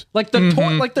boobs. Like the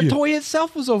toy, the toy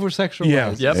itself was over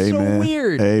sexualized. Yeah, yep. It's so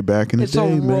weird. Hey, back in the day, it's a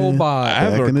robot. I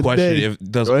have a question.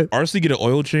 Does RC get an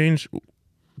oil change?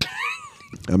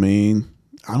 I mean,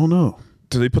 I don't know.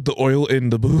 Do they put the oil in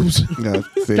the boobs?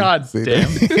 God damn.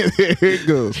 There it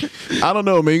goes. I don't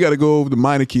know, man. You got to go over the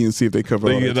Meineke and see if they cover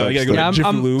all that type of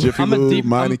stuff. Jiffy Lube,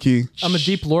 Meineke. I'm a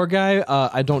deep lore guy.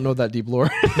 I don't know that deep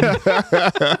lore.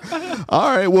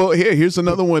 All right. Well, here's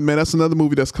another one, man. That's another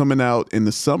movie that's coming out in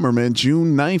the summer, man.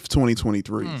 June 9th,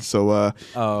 2023. So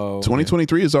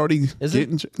 2023 is already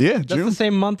getting... Yeah, that's June. The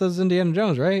same month as Indiana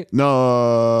Jones, right?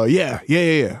 No,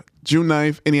 yeah. June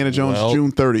 9th, Indiana Jones,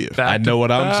 June 30th. I know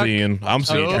what I'm seeing. I'm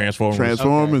seeing Transformers.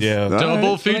 Transformers. Yeah.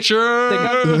 Double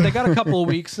feature. They got a couple of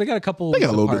weeks. They got a couple. They got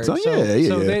a little bit of time.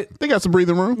 So they got some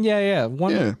breathing room. Yeah.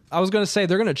 I was gonna say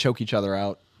they're gonna choke each other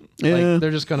out. Yeah. Like, they're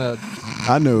just gonna.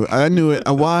 I knew it.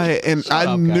 Why? And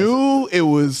I knew it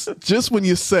was just when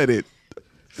you said it.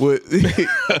 What?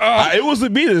 It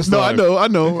wasn't me this time. No, I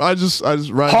know. I just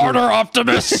harder,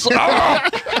 Optimus.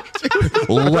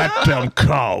 Let them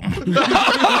come.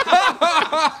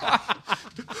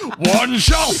 One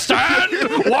shall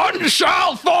stand, one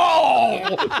shall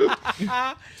fall.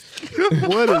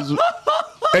 What is?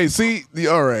 Hey, see,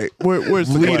 all right. Where's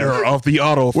the leader glass? of the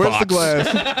Autobots? Where's the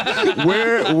glass?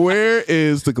 Where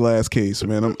is the glass case,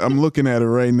 man? I'm looking at it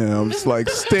right now. I'm just like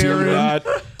staring. Do not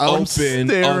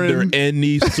open under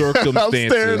any circumstances. I'm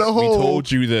staring a hole we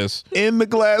told you this in the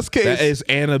glass case. That is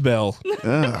Annabelle.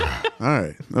 All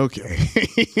right. Okay.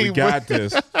 We got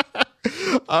this.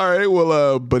 All right,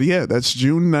 well, but yeah, that's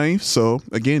June 9th. So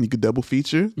again, you could double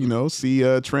feature, see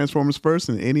Transformers first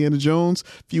and Indiana Jones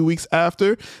a few weeks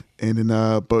after. And then,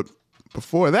 but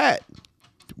before that,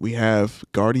 we have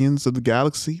Guardians of the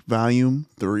Galaxy Volume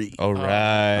 3. All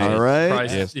right.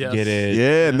 Yes. Get it.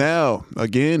 Yeah, now,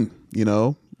 again,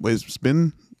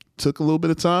 took a little bit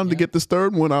of time to get this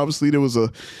third one. Obviously, there was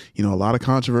a lot of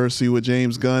controversy with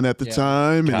James Gunn at the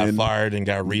time. Got fired and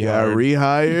got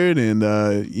rehired. And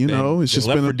it's just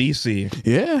been for DC.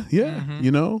 Yeah.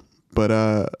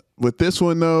 But with this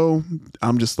one though,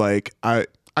 I'm just like I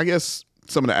guess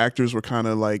some of the actors were kind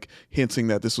of like hinting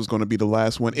that this was going to be the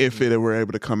last one if it were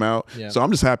able to come out. Yeah. So I'm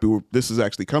just happy this is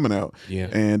actually coming out. Yeah.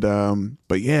 And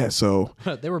but yeah, so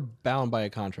they were bound by a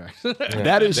contract.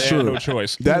 That is true. No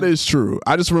choice. That is true.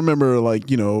 I just remember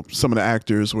some of the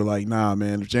actors were like, nah,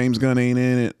 man, if James Gunn ain't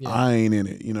in it, I ain't in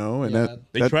it, and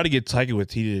they tried to get Taika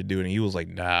Waititi to do it and he was like,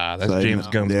 nah, that's like, James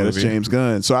Gunn's movie. That's James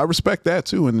Gunn. So I respect that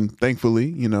too. And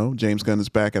thankfully, James Gunn is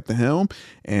back at the helm,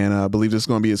 and I believe this is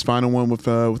going to be his final one with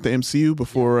the MCU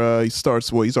before he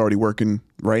starts. Well, he's already working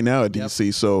right now at DC.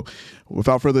 Yep. So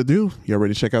without further ado, y'all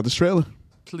ready to check out this trailer?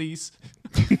 Please.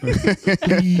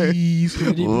 Please.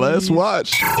 Let's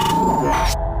watch.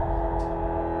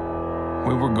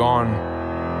 We were gone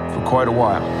for quite a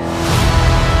while.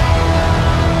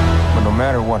 But no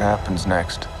matter what happens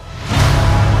next,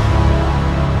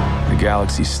 the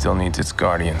galaxy still needs its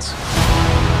guardians.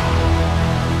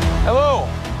 Hello,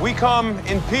 we come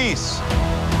in peace.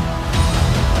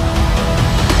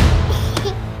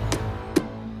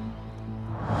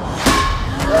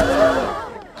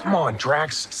 Come on,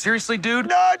 Drax. Seriously, dude?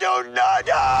 No! Ow!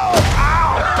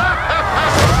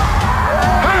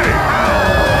 Hey!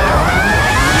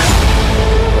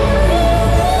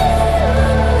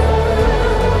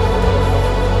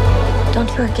 Don't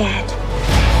forget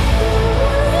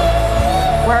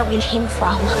where we came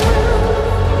from.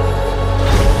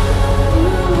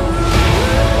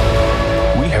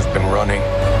 We have been running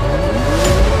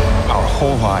our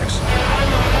whole lives.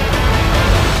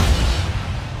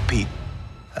 Pete,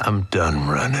 I'm done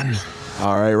running.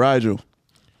 All right, Rigel.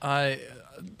 I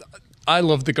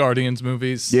love the Guardians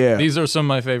movies. Yeah. These are some of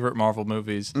my favorite Marvel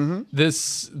movies. Mm-hmm.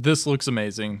 This looks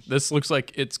amazing. This looks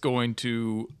like it's going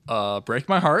to break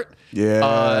my heart.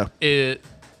 Yeah.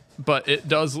 But it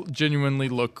does genuinely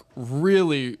look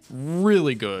really,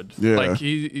 really good. Yeah. Like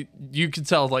you can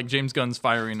tell like James Gunn's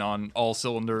firing on all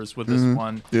cylinders with this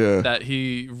one. Yeah. That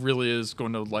he really is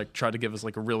going to like try to give us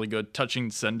like a really good touching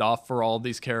send off for all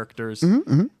these characters.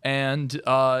 Mm-hmm. And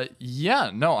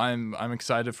I'm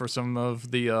excited for some of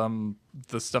the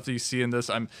stuff that you see in this.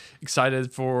 I'm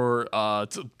excited for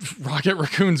Rocket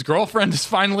Raccoon's girlfriend is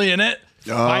finally in it.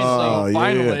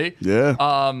 Finally.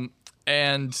 Yeah.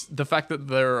 And the fact that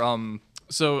they're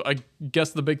So I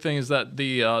guess the big thing is that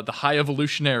the High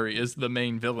Evolutionary is the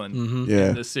main villain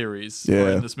in this series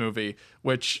or in this movie,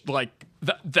 which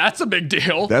that's a big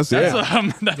deal. That's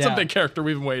a big character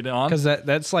we've been waiting on, because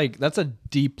that's a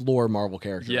deep lore Marvel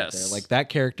character. Yes, right there. Like that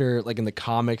character, like in the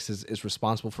comics, is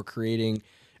responsible for creating,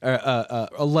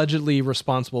 allegedly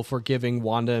responsible for giving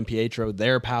Wanda and Pietro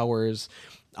their powers,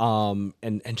 and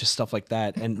just stuff like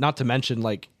that, and not to mention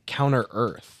like Counter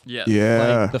Earth. Yes.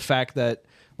 Yeah, like the fact that.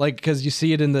 Like, because you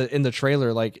see it in the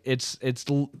trailer, like it's.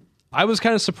 I was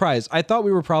kind of surprised. I thought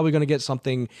we were probably going to get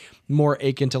something more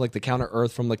akin to like the Counter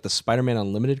Earth from like the Spider-Man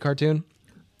Unlimited cartoon,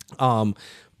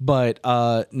 but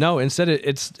no. Instead,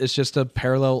 it's just a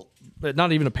parallel, but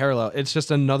not even a parallel. It's just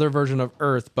another version of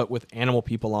Earth, but with animal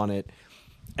people on it,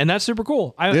 and that's super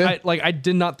cool. I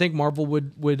did not think Marvel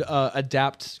would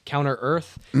adapt Counter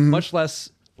Earth, much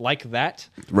less like that.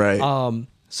 Right.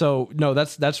 So no,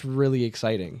 that's really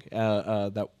exciting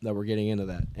that we're getting into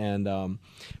that. And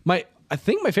I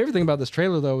think my favorite thing about this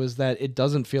trailer though is that it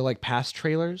doesn't feel like past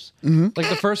trailers. Like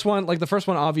the first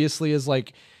one obviously is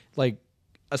like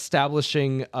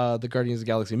establishing the Guardians of the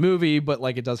Galaxy movie, but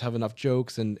like it does have enough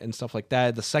jokes and stuff like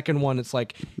that. The second one, it's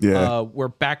like we're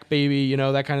back, baby,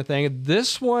 that kind of thing.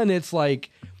 This one, it's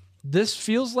like this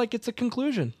feels like it's a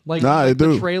conclusion. Like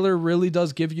the trailer really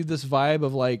does give you this vibe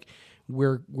of like.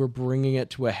 We're bringing it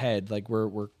to a head, like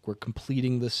we're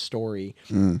completing this story,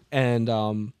 and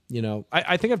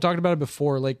I think I've talked about it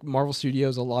before. Like Marvel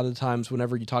Studios, a lot of times,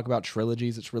 whenever you talk about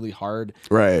trilogies, it's really hard,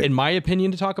 right? In my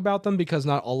opinion, to talk about them because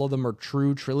not all of them are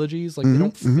true trilogies. Like they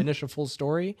don't finish a full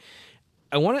story.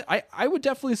 I would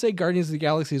definitely say Guardians of the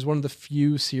Galaxy is one of the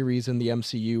few series in the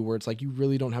MCU where it's like you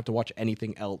really don't have to watch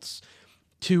anything else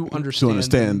to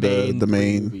understand the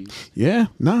main movies. Yeah,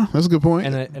 no, that's a good point.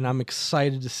 And I'm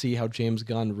excited to see how James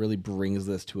Gunn really brings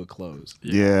this to a close.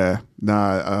 Yeah,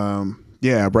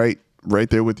 right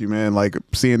there with you, man. Like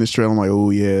seeing this trailer, I'm like, oh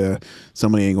yeah,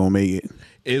 somebody ain't gonna make it.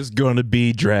 It's gonna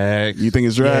be Drax. You think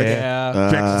it's Drax? Yeah,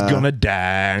 Drax is gonna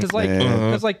die.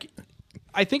 Because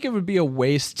I think it would be a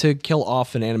waste to kill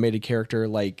off an animated character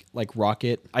like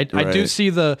Rocket. I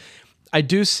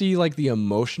do see like the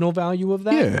emotional value of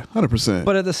that. Yeah, 100%.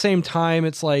 But at the same time,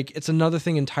 it's like it's another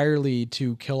thing entirely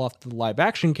to kill off the live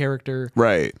action character.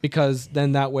 Right. Because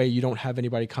then that way you don't have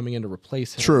anybody coming in to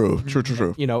replace him. True.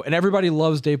 And everybody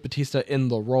loves Dave Bautista in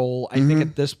the role. I think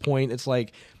at this point, it's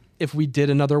like if we did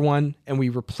another one and we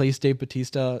replaced Dave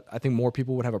Bautista, I think more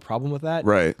people would have a problem with that.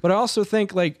 Right. But I also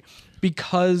think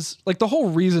because the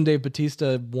whole reason Dave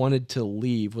Bautista wanted to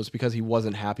leave was because he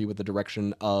wasn't happy with the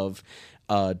direction of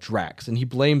Drax, and he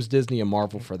blames Disney and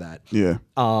Marvel for that. Yeah.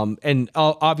 And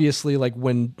obviously,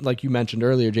 when you mentioned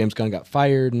earlier, James Gunn got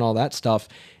fired and all that stuff.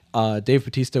 Dave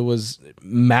Bautista was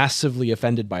massively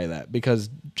offended by that because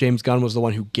James Gunn was the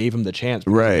one who gave him the chance.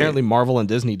 Right. Apparently, Marvel and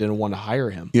Disney didn't want to hire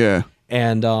him. Yeah.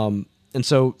 And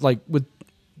so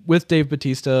with Dave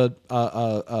Bautista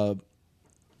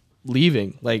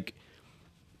leaving,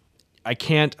 I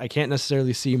can't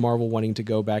necessarily see Marvel wanting to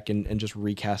go back and just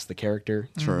recast the character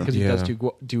because he does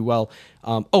do well.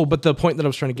 But the point that I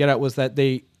was trying to get at was that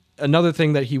another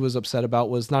thing that he was upset about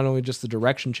was not only just the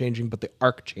direction changing, but the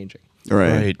arc changing.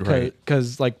 Right.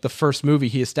 Because the first movie,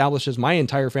 he establishes my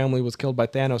entire family was killed by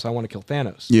Thanos. I want to kill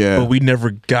Thanos. Yeah, but we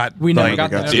never got the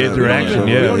interaction.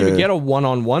 We don't even get a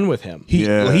one-on-one with him. He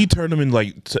turned them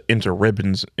into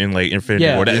ribbons in Infinity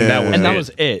War, and that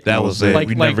was it. That was it.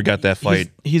 We never got that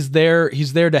fight. He's there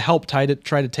to help try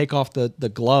to take off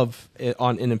the glove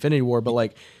in Infinity War,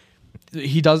 but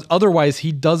he does. Otherwise,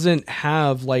 he doesn't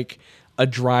have a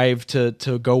drive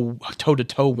to go toe to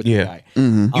toe with the guy.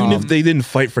 Even if they didn't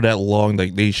fight for that long,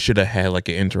 they should have had an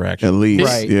interaction at least.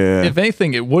 Right. Yeah. If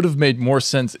anything, it would have made more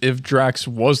sense if Drax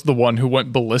was the one who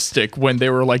went ballistic when they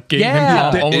were getting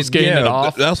him almost getting it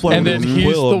off. That's why. And then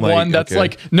he's the one that's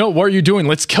no, what are you doing?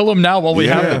 Let's kill him now while we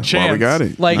have the chance.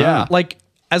 While we got it.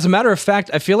 As a matter of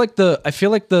fact, I feel like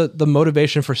the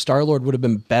motivation for Star-Lord would have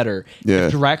been better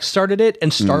if Drax started it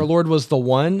and Star-Lord was the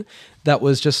one that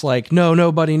was just no,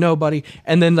 nobody,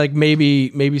 and then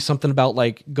maybe something about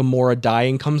Gamora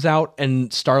dying comes out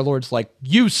and Star-Lord's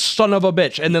you son of a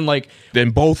bitch, and then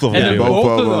both of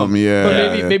them, yeah.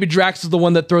 But maybe Drax is the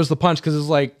one that throws the punch because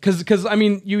it's because I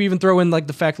mean you even throw in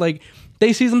the fact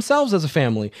they see themselves as a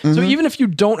family. So even if you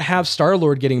don't have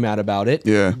Star-Lord getting mad about it,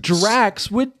 Drax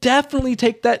would definitely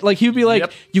take that. He would be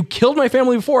you killed my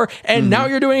family before, and now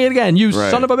you're doing it again, you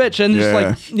son of a bitch, and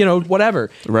just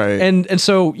whatever. Right. And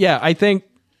so,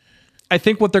 I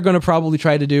think what they're going to probably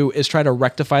try to do is try to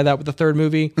rectify that with the third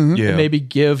movie, and maybe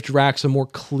give Drax a more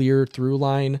clear through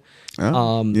line.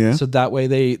 So that way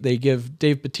they give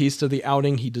Dave Bautista the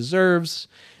outing he deserves.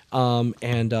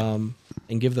 and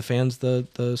give the fans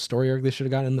the story arc they should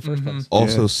have gotten in the first place.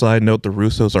 Also, side note: the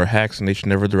Russos are hacks, and they should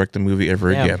never direct a movie ever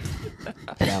again.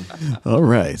 All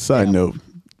right. Side note.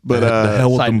 But the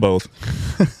hell with them both.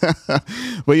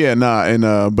 But yeah,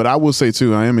 but I will say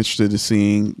too, I am interested in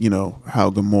seeing,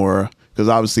 how Gamora, because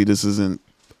obviously this isn't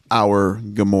our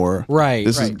Gamora. Right.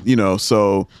 This is,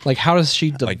 so like how does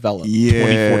she develop?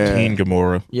 2014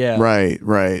 Gamora. Yeah. Right.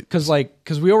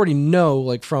 Because we already know,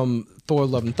 like, from Thor: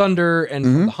 Love and Thunder and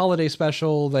from the holiday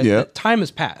special that time has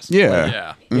passed.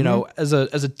 Yeah. Like, as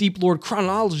a Deep Lord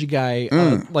chronology guy,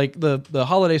 like the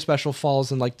holiday special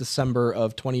falls in like December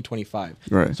of 2025.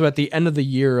 Right. So at the end of the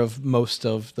year of most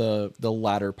of the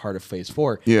latter part of Phase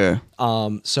 4. Yeah.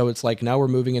 So it's like now we're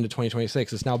moving into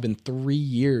 2026. It's now been 3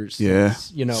 years.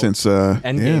 Since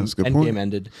Endgame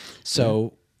ended.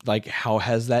 So. Like, how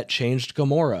has that changed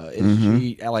Gamora? Is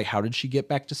she like, how did she get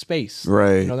back to space?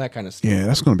 Right. That kind of stuff. Yeah,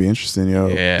 that's going to be interesting, yo.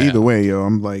 Yeah. Either way, yo,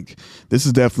 I'm like, this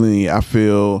is definitely, I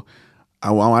feel,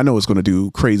 I know it's going to do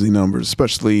crazy numbers,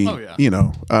 especially,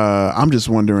 I'm just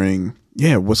wondering,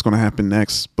 what's going to happen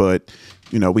next. But,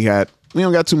 we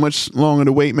don't got too much longer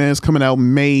to wait, man. It's coming out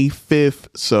May 5th.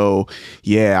 So,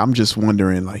 I'm just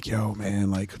wondering, like, yo, man,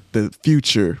 like the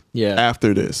future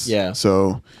after this. Yeah.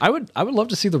 So I would love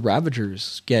to see the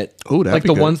Ravagers get like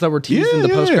the ones that were teased in the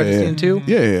post-credit scene too.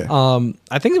 Yeah.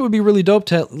 I think it would be really dope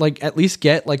to like at least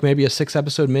get like maybe a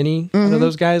 6-episode mini out of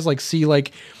those guys. Like see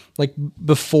like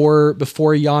before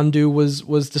Yondu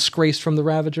was disgraced from the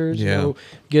Ravagers. Yeah.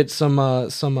 Get some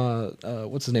what's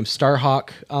his name?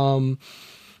 Starhawk.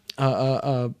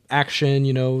 Action,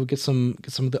 get some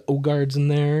of the O-Guards in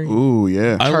there. Ooh,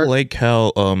 yeah. I like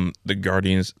how the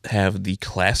Guardians have the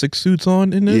classic suits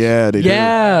on in this. Yeah, they do.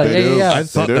 Yeah. I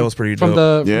thought that was pretty dope. From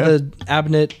the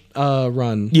Abnett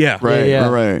run. Yeah.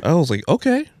 Right. I was like,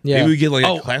 okay. Yeah. Maybe we get like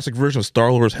a classic version of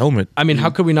Star-Lord's helmet. I mean, how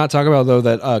could we not talk about, though,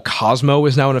 that Cosmo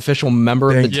is now an official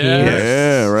member of the team?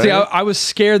 Yeah, right. See, I was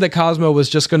scared that Cosmo was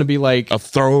just going to be like a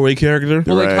throwaway character.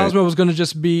 Well, like Cosmo was going to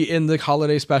just be in the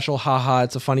holiday special. Haha,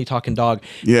 it's a funny talking dog.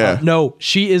 Yeah. No,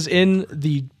 she is in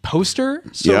the poster.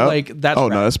 So like that's no,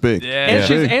 that's big. Yeah.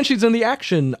 And she's in the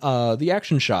action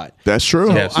shot. That's true.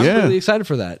 So I'm really excited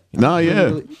for that.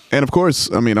 And of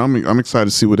course, I mean, I'm excited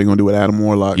to see what they're going to do with Adam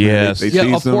Warlock. Yes.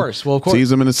 They of course. Well, of course.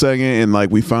 Tease him in a second, and like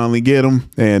we finally get him,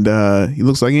 and he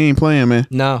looks like he ain't playing, man.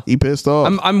 No, he pissed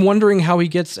off. I'm wondering how he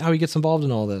gets involved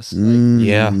in all this.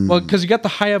 Well, because you got the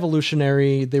High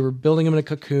Evolutionary. They were building him in a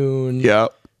cocoon. Yeah.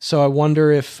 So I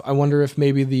wonder if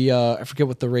maybe the I forget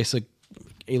what the race of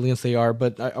aliens they are,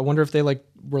 but I wonder if they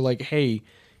were like, hey,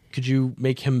 could you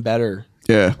make him better?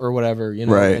 Yeah. Or whatever,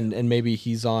 right. and maybe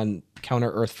he's on Counter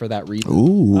Earth for that reason.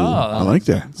 Ooh, I like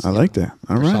that. I like that.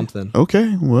 All right. Something.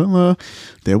 Okay. Well,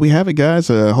 there we have it, guys.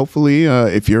 Hopefully,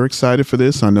 if you're excited for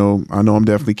this, I know I'm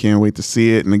definitely can't wait to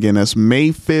see it. And again, that's May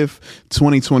 5th,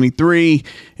 2023.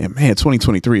 And man,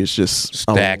 2023 is just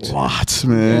stacked. A lot,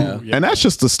 man. Yeah. And that's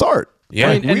just the start. Yeah,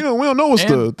 right? We don't know what's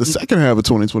the second half of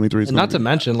 2023 is. And not to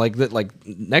mention, like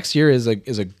next year is a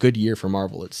good year for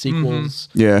Marvel. It's sequels.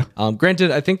 Yeah. Granted,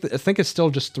 I think it's still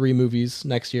just 3 movies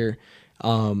next year. I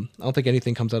don't think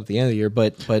anything comes out at the end of the year.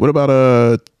 But what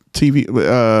about TV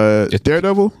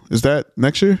Daredevil? Is that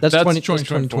next year? That's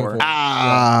 2024.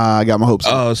 I got my hopes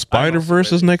up.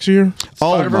 Spider-Verse is next year.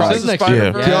 Spider-Verse is next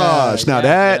year. Gosh, now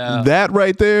that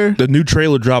right there. The new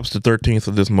trailer drops the 13th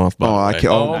of this month. I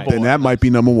can't. Then that might be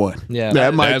number 1. Yeah,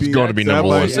 that's going to be number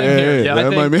 1.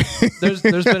 That might be. There's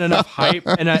been enough hype,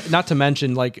 and not to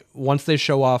mention, like, once they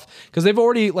show off, because they've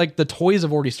already the toys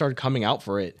have already started coming out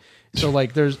for it. So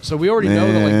we already know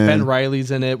that Ben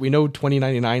Reilly's in it. We know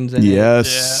 2099's in it.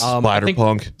 Yes.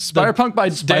 Spider-Punk. Spider-Punk by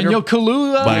Daniel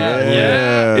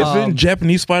Kaluuya. Isn't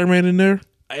Japanese Spider-Man in there?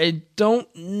 I don't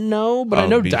know, but I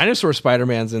know Dinosaur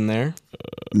Spider-Man's in there.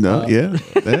 No, I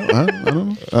don't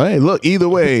know. All right, look, either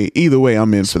way,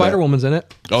 I'm in for that. Spider-Woman's in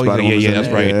it. Oh, yeah, that's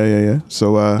right. Yeah.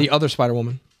 So the other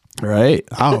Spider-Woman. Right.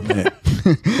 Oh man.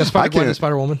 Spider-Gwen and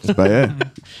Spider-Woman. Yeah.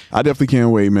 I definitely can't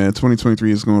wait, man.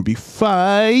 2023 is going to be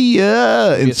fire.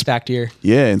 It'll be a stacked year.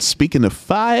 Yeah, and speaking of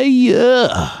fire,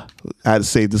 I had to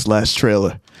save this last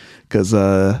trailer because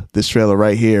this trailer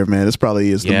right here, man, this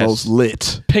probably is the most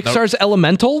lit. Pixar's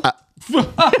Elemental.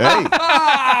 Hey,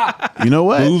 you know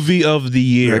what? Movie of the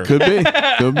year. It could be.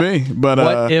 But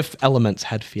what if elements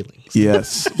had feelings?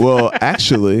 Yes. Well,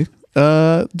 actually,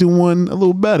 do one a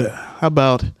little better. How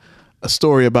about a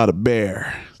story about a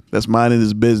bear that's minding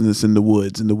his business in the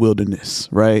woods, in the wilderness,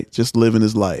 right? Just living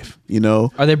his life,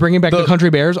 Are they bringing back the Country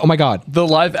Bears? Oh my God. The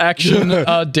live action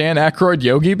Dan Aykroyd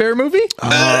Yogi Bear movie?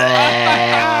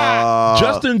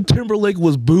 Justin Timberlake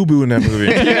was Boo Boo in that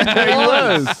movie.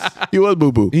 He was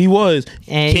Boo Boo. He was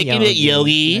kicking it,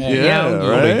 Yogi.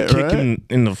 Right. Kicking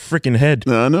in the freaking head.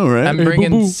 I know, right? I'm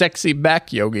bringing sexy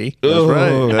back, Yogi.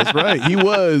 That's right. He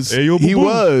was. He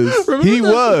was.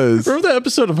 Remember that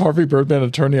episode of Harvey Birdman,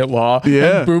 Attorney at Law?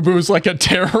 Yeah. And Boo Boo's like a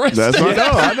terrorist. I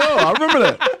know. I remember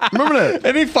that.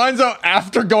 And he finds out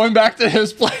after going back to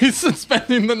his place and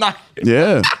spending the night.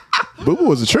 Yeah. Boo Boo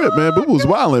was a trip, man. Boo Boo was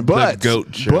wilding, but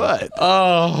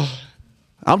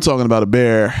I'm talking about a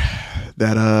bear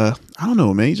that I don't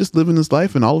know, man. He just living his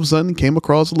life and all of a sudden came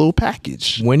across a little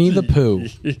package. Winnie the Pooh.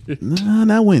 No,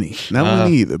 not Winnie. Not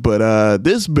Winnie either. But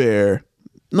this bear,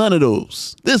 none of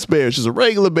those. This bear is just a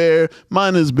regular bear,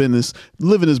 minding his business,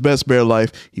 living his best bear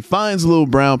life. He finds a little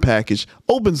brown package,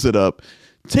 opens it up,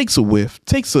 takes a whiff,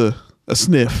 takes a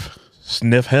sniff.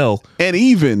 Sniff hell. And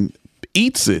even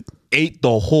eats it. Ate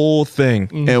the whole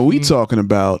thing. And we talking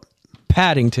about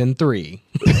Paddington 3.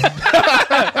 Okay,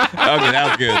 that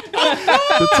was good.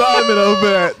 The timing of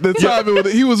that. The timing.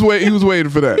 He was waiting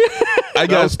for that. I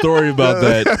got a story about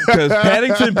that because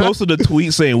Paddington posted a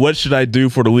tweet saying, "What should I do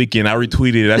for the weekend?" I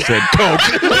retweeted it. I said, "Coke."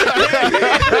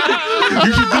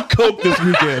 You should do coke this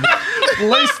weekend.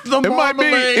 Lace the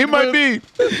marmalade. It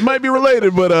might be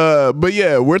related, but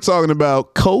yeah, we're talking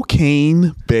about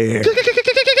Cocaine Bear.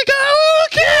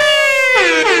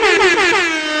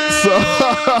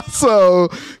 So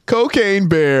Cocaine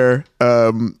Bear.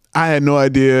 I had no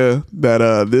idea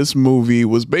that this movie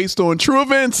was based on true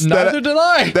events. Neither did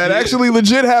I. That actually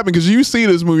legit happened, because you see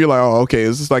this movie, you're like, oh, okay,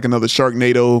 is this like another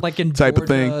Sharknado like in type Georgia, of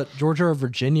thing? Georgia or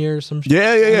Virginia or some shit.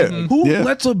 Yeah. Who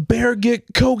lets a bear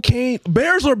get cocaine?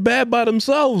 Bears are bad by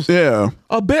themselves. Yeah.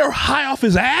 A bear high off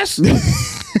his ass?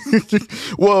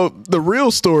 Well, the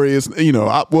real story is,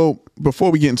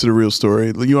 before we get into the real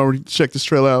story, you already checked this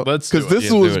trailer out? Because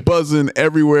this was buzzing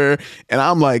everywhere, and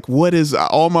I'm like, what is,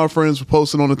 all my friends were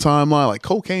posting on the timeline, like,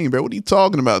 Cocaine Bear, what are you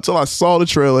talking about? Until I saw the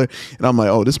trailer, and I'm like,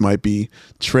 oh, this might be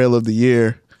trailer of the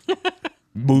year.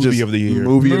 Movie of the year.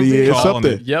 Movie of the year.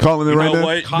 Something. Yep. Calling it right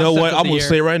now. You know what? I'm going to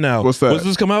say it right now. What's that? When's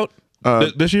this come out?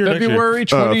 This year? February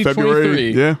 2023.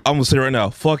 February, yeah. I'm going to say right now.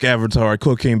 Fuck Avatar.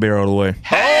 Cocaine Bear all the way.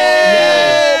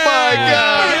 Oh my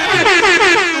God.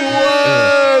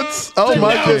 What? Oh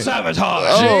my God.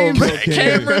 Sabotage. James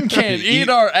Cameron can eat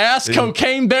our ass.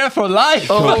 Cocaine Bear for life.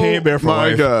 Cocaine Bear for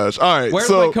life. My gosh. All right. Where's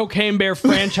my Cocaine Bear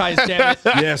franchise, damn it?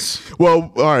 Yes.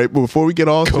 Well, all right. Before we get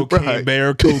all Cocaine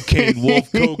Bear, Cocaine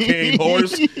Wolf, Cocaine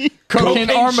Horse,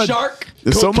 Cocaine Shark.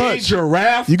 There's so Cocaine much.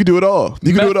 Giraffe. You can do it all.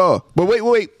 But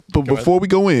wait. But before we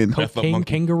go in, Cocaine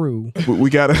Kangaroo. we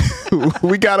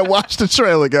gotta watch the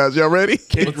trailer, guys. Y'all ready?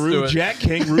 Kangaroo Jack,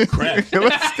 Kangaroo Crack.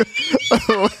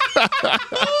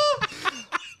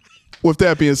 With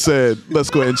that being said, let's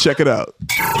go ahead and check it out.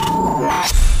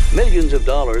 Millions of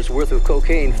dollars worth of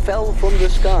cocaine fell from the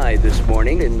sky this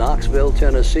morning in Knoxville,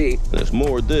 Tennessee. There's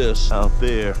more of this out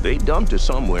there. They dumped it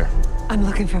somewhere. I'm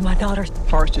looking for my daughter.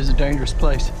 Forest is a dangerous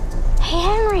place. Hey,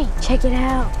 Henry, check it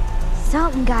out.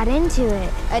 Something got into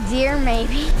it. A deer,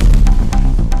 maybe.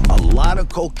 A lot of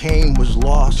cocaine was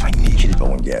lost. I need you to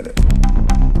go and get it.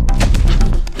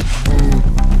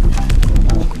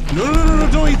 No,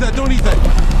 don't eat that, don't eat that.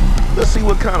 Let's see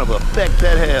what kind of effect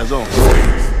that has on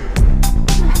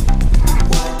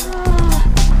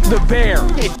The bear.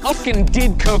 It fucking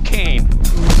did cocaine.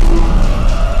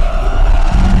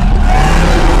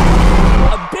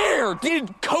 A bear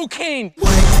did cocaine.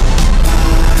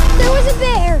 There was a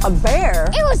bear. A bear?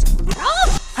 It was.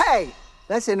 Oh! Hey,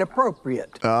 that's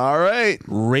inappropriate. All right.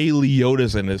 Ray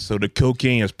Liotta's in this, so the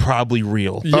cocaine is probably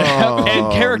real. Yeah.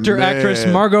 And character actress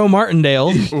Margot Martindale.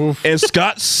 And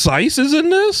Scott Seiss is in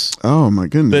this? Oh, my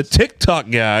goodness. The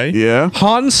TikTok guy. Yeah.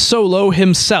 Han Solo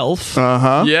himself.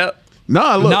 Uh-huh. Yeah.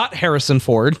 No, look. Not Harrison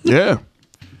Ford. Yeah.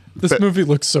 This movie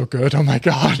looks so good. Oh, my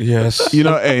God. Yes. You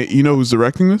know who's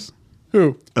directing this?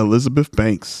 Who? Elizabeth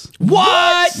Banks.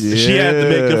 What? Yeah. She had to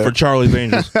make it for Charlie's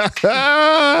Angels.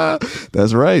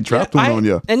 That's right. Dropped one on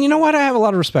you. And you know what? I have a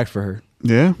lot of respect for her.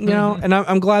 Yeah. You know, and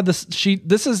I'm glad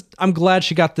I'm glad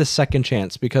she got this second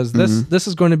chance, because this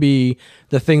is going to be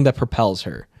the thing that propels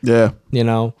her. Yeah. You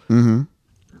know? Mm-hmm.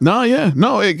 No, yeah.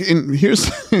 No, and here's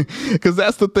because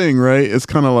that's the thing, right? It's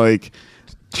kind of like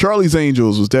Charlie's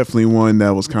Angels was definitely one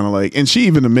that was kind of like, and she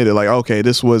even admitted like, okay,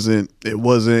 it wasn't,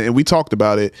 and we talked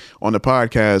about it on the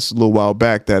podcast a little while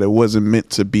back, that it wasn't meant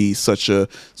to be such a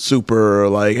super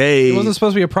like, hey, it wasn't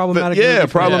supposed to be a problematic movie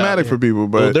problematic for people,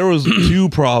 but well, there was two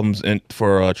problems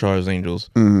for Charlie's Angels.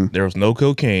 Mm-hmm. There was no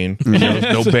cocaine, and there was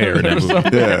no bear in that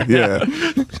movie. Yeah.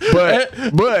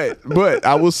 But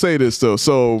I will say this though.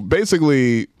 So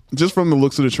basically, just from the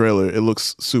looks of the trailer, it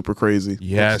looks super crazy.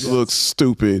 Yes. It looks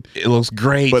stupid. It looks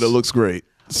great. But it looks great.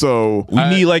 So we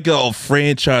need like a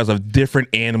franchise of different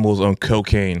animals on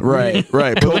cocaine. Right.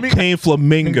 Cocaine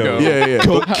flamingo. Yeah.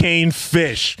 Cocaine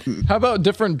fish. How about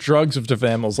different drugs of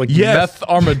different animals, like meth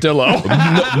armadillo,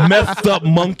 methed up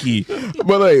monkey?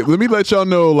 But hey, let me let y'all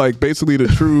know, like, basically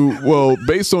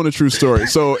based on a true story.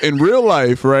 So in real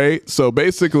life, right? So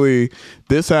basically,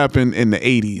 this happened in the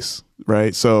 80s.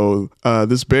 Right, so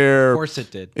this bear. Of course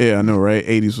it did. Yeah, I know, right?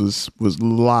 80s was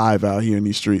live out here in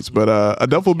these streets. But a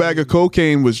duffel bag of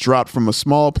cocaine was dropped from a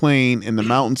small plane in the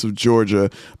mountains of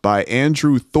Georgia by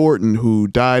Andrew Thornton, who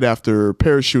died after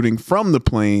parachuting from the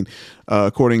plane,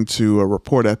 according to a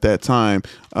report at that time.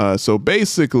 So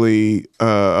basically,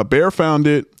 a bear found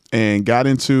it and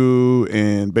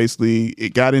basically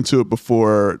it got into it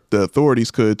before the authorities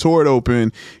could, tore it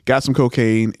open, got some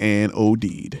cocaine, and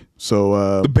OD'd.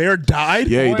 So the bear died?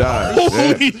 Yeah, he died.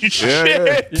 Holy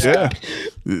shit. Yeah.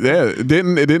 It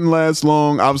didn't last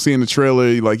long. Obviously in the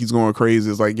trailer, like, he's going crazy.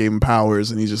 It's like gave him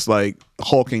powers and he's just like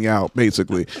hulking out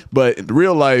basically. But in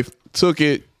real life, took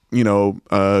it,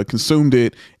 consumed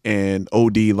it, and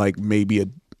OD like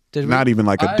maybe not even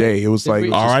like a day. It was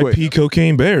like R.I.P.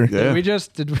 Cocaine Bear. Yeah.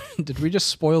 Did we just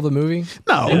spoil the movie?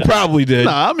 No, we probably did.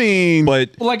 No, I mean,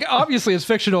 but like, obviously it's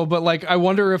fictional, but like, I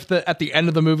wonder if at the end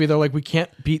of the movie they're like, we can't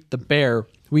beat the bear,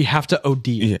 we have to OD.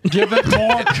 Yeah. Give it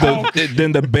more coke.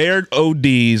 Then the bear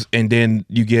ODs, and then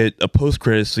you get a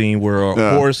post-credit scene where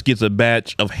a horse gets a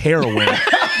batch of heroin.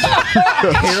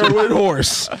 Heroin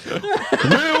horse.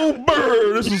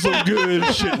 Wilbur, this is some good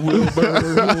shit,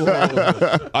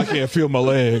 Wilbur. I can't feel my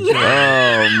legs. Oh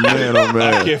man.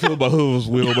 I can't feel my hooves,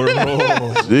 Wilbur.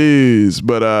 Jeez,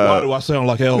 but why do I sound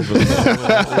like Elvis?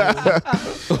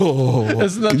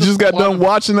 You just got done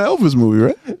watching the Elvis movie,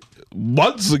 right?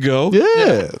 Months ago.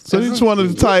 Yeah. So you just wanted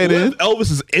to tie it in.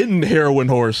 Elvis is in Heroin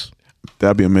Horse.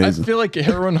 That'd be amazing. I feel like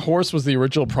Heroin Horse was the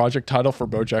original project title for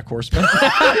BoJack Horseman.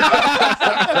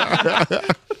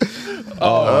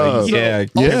 Yeah.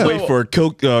 Wait for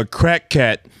Crack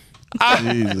Cat.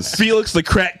 Jesus. Felix the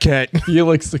Crack Cat.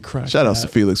 Felix the Crack Shout out to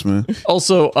Felix, man.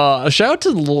 Also, a shout out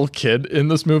to the little kid in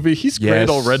this movie. He's great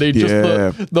already.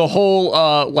 Just the whole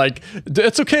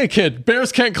it's okay, kid.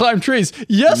 Bears can't climb trees.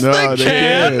 Yes, they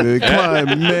can. They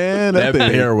climb, man. That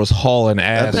bear was hauling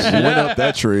ass. Went up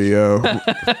that tree, yo.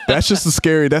 That's just the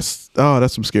scary. That's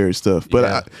some scary stuff.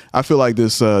 But I feel like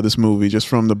this movie, just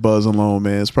from the buzz alone,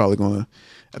 man, it's probably gonna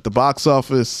at the box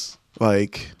office.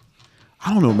 Like,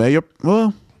 I don't know,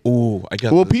 man. Ooh, I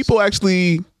got. Will people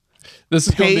actually? This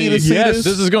is going to be This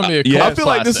is going to be a I feel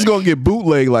like this is going to get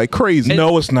bootleg like crazy.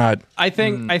 No, it's not. I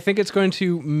think it's going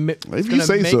to. If you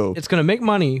say so, it's going to make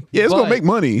money. Yeah, it's going to make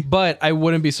money. But I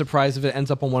wouldn't be surprised if it ends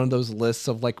up on one of those lists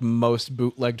of like most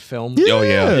bootlegged films. Yeah, oh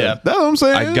yeah, that's what I'm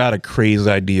saying. I got a crazy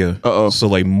idea. So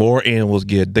like more animals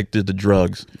get addicted to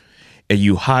drugs, and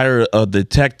you hire a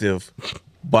detective.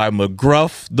 By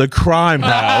McGruff, the crime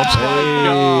hound.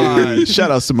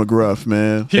 Shout out to McGruff,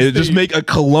 man. Just make a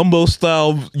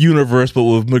Columbo-style universe, but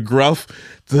with McGruff,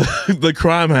 the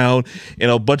crime hound, and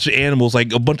a bunch of animals,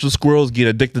 like a bunch of squirrels, get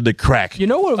addicted to crack. You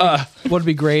know what would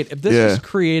be great if this was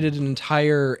created an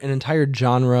entire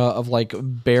genre of like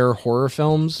bear horror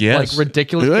films, like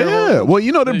ridiculous. Yeah.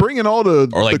 Well, they're bringing all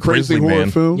the crazy horror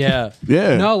films. Yeah.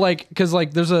 Yeah. No, like because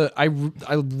like there's I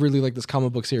really like this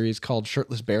comic book series called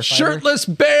Shirtless Bear Fighter. Shirtless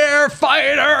Bear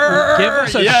Fighter. Give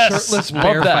us a Shirtless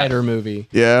Bear Fighter movie.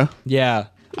 Yeah. Yeah.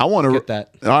 I want to get that.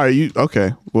 All right,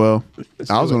 okay. Well,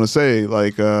 I was going to say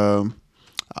like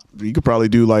you could probably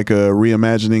do like a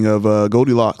reimagining of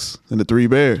Goldilocks and the Three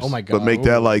Bears. Oh my God. But make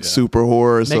that like super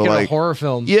horror. Make so it like a horror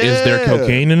film. Yeah. Is there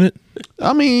cocaine in it?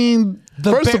 I mean,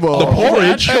 first of all, the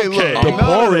porridge. Hey, look, the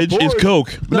porridge is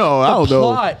coke. No, I don't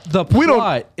know. The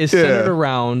plot is centered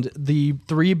around the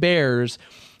three bears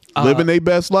living their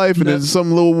best life, and then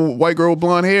some little white girl with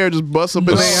blonde hair just busts up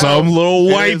in there. Some little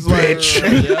white bitch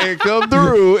and come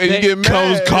through, and you get mad.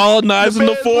 Comes colonizing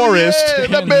the forest. Yeah,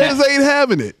 the bears ain't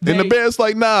having it, and the bears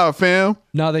like, nah, fam.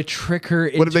 No, they trick her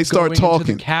into what if they start talking?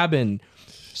 Into the cabin.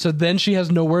 So then she has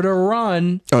nowhere to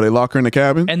run. Oh, they lock her in the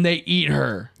cabin? And they eat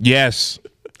her. Yes.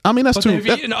 I mean, that's but too...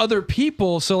 they've eaten other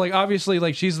people, so like obviously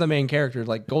like she's the main character.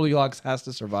 Like Goldilocks has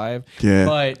to survive. Yeah.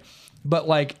 But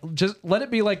like just let it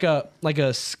be like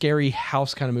a scary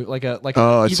house kind of movie. Like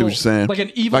I see what you're saying. Like an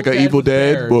Evil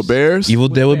Dead with bears. Evil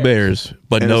Dead with bears,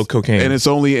 but no cocaine. And it's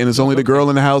only the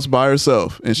girl in the house by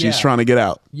herself, and she's trying to get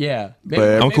out. Yeah.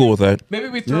 I'm cool with that. Maybe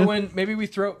we throw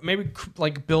in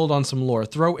like build on some lore.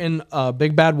 Throw in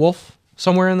Big Bad Wolf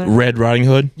somewhere in there. Red Riding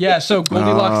Hood. Yeah, so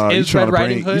Goldilocks is Red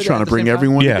Riding Hood. You're trying to bring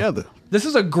everyone together. This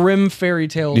is a grim fairy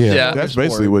tale. Yeah, that's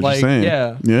basically what you're saying.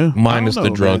 Yeah. Minus the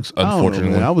drugs,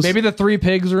 unfortunately. Maybe the 3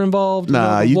 pigs are involved.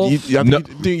 Nah, you're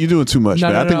doing too much,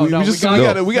 man. I think we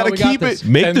gotta keep it.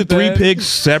 Make the 3 pigs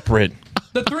separate.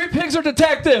 The 3 pigs are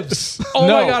detectives. Oh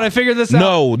my god, I figured this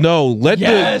out. No. Let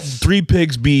the 3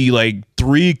 pigs be like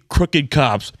 3 crooked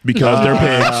cops because they're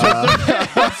pigs.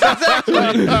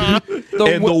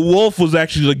 And the wolf was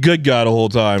actually the good guy the whole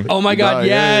time. Oh my god,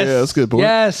 yes. Yeah, that's good, boy.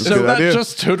 Yes. That's So that's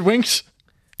just hoodwinks?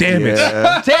 Damn it.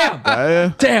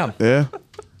 Damn. Yeah.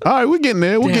 All right, we're getting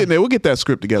there. We're getting there. We'll get that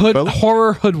script together, fellas.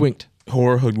 Horror hoodwinked.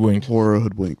 Horror hoodwinked.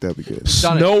 That'd be good.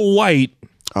 Snow White.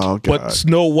 Oh, God. But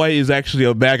Snow White is actually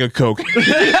a bag of coke.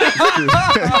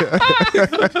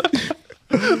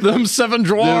 Them 7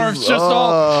 dwarves just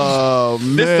all. Oh,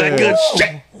 man. This that good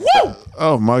shit. Woo!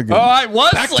 Oh, my God. Oh, I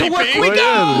was sleeping. We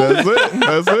go.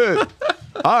 That's it.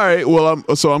 All right. Well,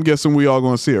 I'm guessing we all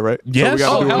going to see it, right? Yes.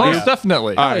 So Most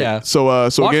definitely. All right. yeah. So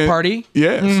Watch again, party.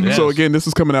 Yeah. Yes. So again, this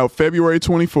is coming out February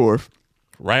 24th.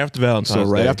 Right after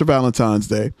Valentine's Day. After Valentine's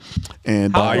Day.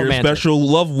 And buy your special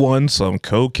loved one some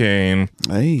cocaine.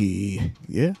 Hey,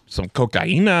 yeah. Some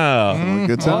cocaine. Sound like a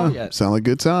good time. Oh, yes. Sound like a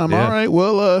good time. Yeah. All right.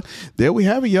 Well, there we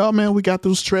have it, y'all, man. We got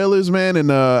those trailers, man.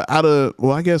 And I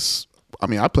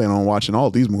plan on watching all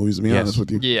these movies, to be honest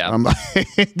with you. Yeah. I'm like,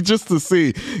 just to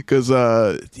see. Because,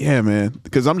 man.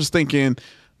 Because I'm just thinking,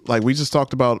 like, we just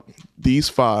talked about these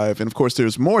 5. And, of course,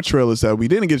 there's more trailers that we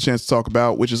didn't get a chance to talk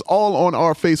about, which is all on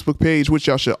our Facebook page, which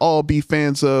y'all should all be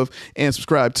fans of and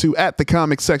subscribe to at the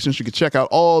comic section. So you can check out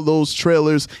all those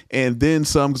trailers and then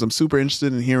some, because I'm super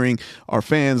interested in hearing our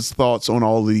fans' thoughts on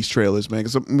all of these trailers, man.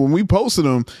 Because when we posted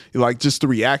them, like, just the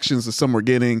reactions that some were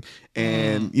getting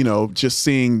and, just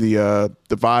seeing the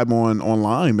vibe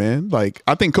online, man. Like,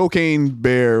 I think Cocaine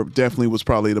Bear definitely was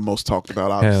probably the most talked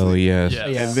about, obviously. Hell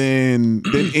yes. And then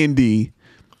Indy.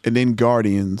 And then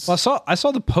Guardians. Well, I saw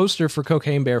the poster for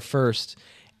Cocaine Bear first,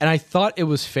 and I thought it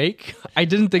was fake. I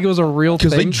didn't think it was a real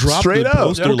thing. Because they dropped the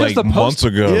poster months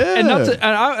ago. Yeah. And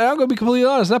I'm going to be completely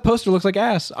honest. That poster looks like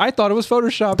ass. I thought it was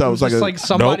Photoshopped. That was like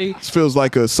somebody. Nope. It feels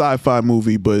like a sci-fi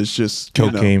movie, but it's just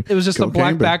cocaine. It was just a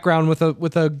black background with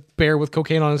a bear with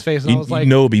cocaine on his face, and I was like,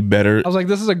 it'd be better. I was like,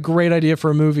 this is a great idea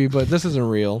for a movie, but this isn't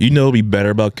real. It'd be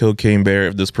better about Cocaine Bear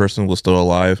if this person was still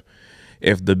alive.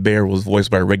 If the bear was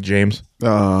voiced by Rick James.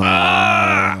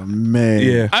 Man.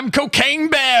 Yeah. I'm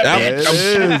Cocaine Bear.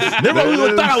 Never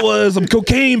really thought I was. I'm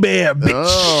Cocaine Bear, bitch.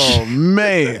 Oh,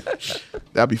 man.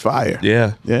 That'd be fire.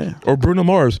 Yeah. Yeah. Or Bruno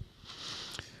Mars.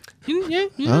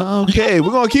 Okay,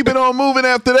 we're gonna keep it on moving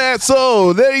after that.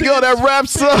 So there you go. That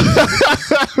wraps up.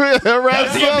 That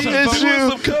wraps up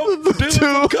issue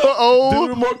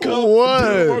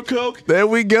 201. There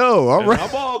we go. All right.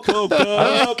 I'm all coked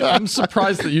up. I'm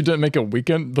surprised that you didn't make the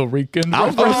weekend. I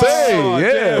was gonna say,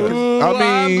 yeah.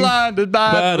 I'm blinded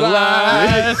by the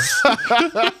lights.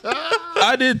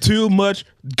 I did too much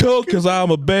coke because I'm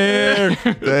a bear.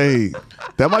 Hey,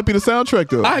 that might be the soundtrack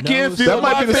though. I can't feel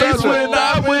my face when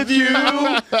I'm with you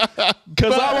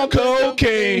because I'm on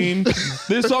cocaine.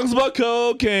 This song's about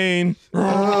cocaine. The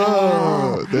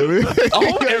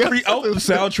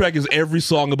soundtrack is every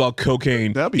song about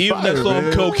cocaine. That'd be even fire, that song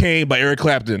man. "Cocaine" by Eric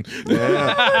Clapton.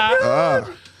 Yeah.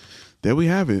 There we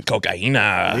have it. Cocaine.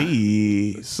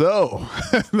 Hey, so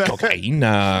cocaine.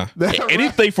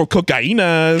 Anything for cocaine.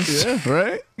 Yeah,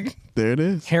 right. There it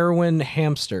is. Heroin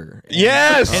Hamster.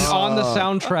 Yes. And on the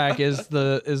soundtrack is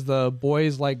the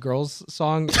Boys Like Girls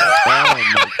song.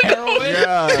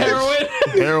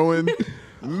 Heroin.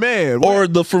 Man. Or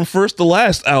the From First to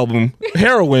Last album,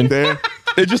 Heroin. There.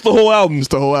 It's just the whole album.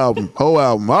 Just the whole album.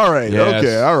 All right. Yes.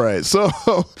 Okay. All right. So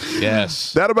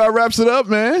yes, that about wraps it up,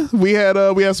 man. We had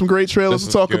some great trailers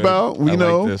to talk about. We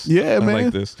know. Like this. Yeah, man. I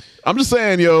like this. I'm just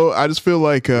saying, yo. I just feel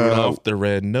like off the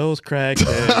red nose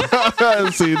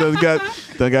crackhead. See, done got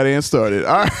Ant started.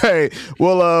 All right.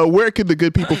 Well, where can the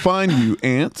good people find you,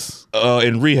 Ants?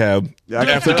 In rehab.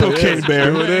 After Cocaine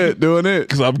Bear. Doing it.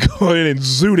 Because I'm going and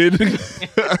zooted.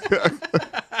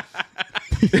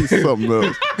 Something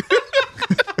else.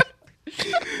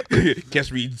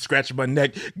 Catch me scratching my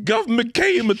neck. Government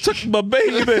came and took my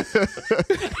baby.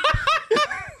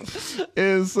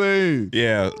 Insane.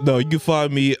 Yeah. No, you can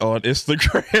find me on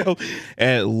Instagram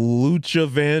at Lucha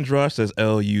Vandross. That's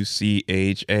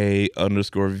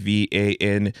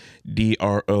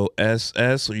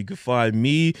LUCHA_VANDROSS. So you can find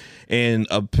me and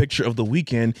a picture of the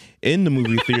weekend in the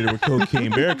movie theater where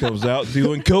Cocaine Bear comes out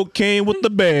doing cocaine with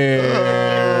the bear.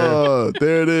 Oh,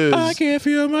 there it is. I can't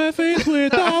feel my face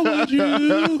without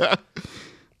you.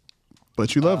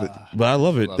 but you love it. But I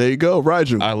love it. There you go,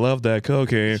 Rigel. I love that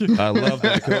cocaine. I love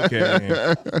that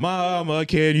cocaine. Mama,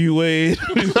 can you wait?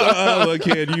 Mama,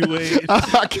 can you wait?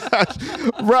 Oh, gosh.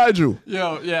 Rigel.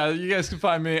 Yo, yeah, you guys can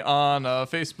find me on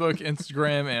Facebook,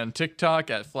 Instagram, and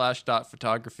TikTok at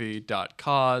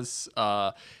flash.photography.cause.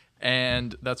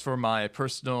 And that's for my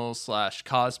personal /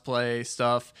 cosplay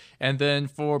stuff. And then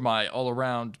for my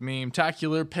all-around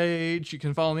meme-tacular page, you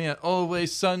can follow me at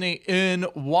Always Sunny in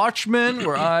Watchmen,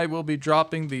 where I will be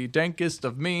dropping the dankest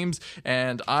of memes.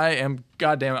 And I'm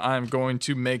going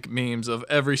to make memes of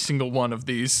every single one of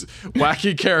these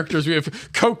wacky characters. We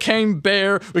have Cocaine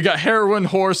Bear, we got Heroin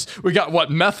Horse, we got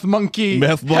Meth Monkey,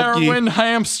 Heroin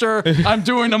Hamster. I'm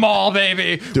doing them all,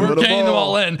 baby. We're getting them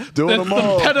all in.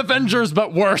 The Pet Avengers,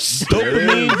 but worse.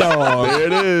 Dopamine dog.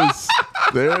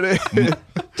 There it is.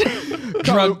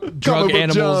 Drug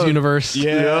animals John. universe.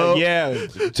 Yeah.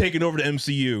 Taking over the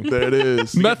MCU. There it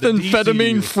is.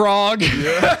 Methamphetamine frog.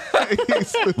 Yeah.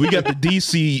 We got the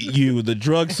DCU, the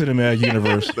drug cinematic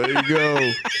universe. There you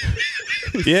go.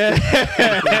 Yeah.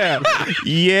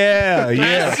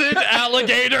 Acid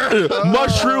alligator.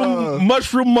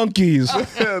 Mushroom monkeys.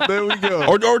 Yeah, there we go.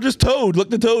 Or just Toad. Look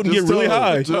the Toad and get really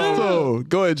high. Just Toad.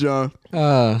 Go ahead, John.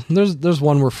 There's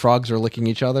one where frogs are licking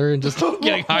each other and just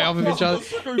getting high off of each other.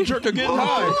 Jerk getting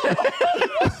high.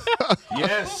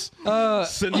 Yes.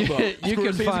 Cinema. You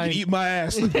can find eat my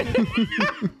ass.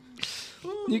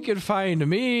 You can find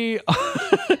me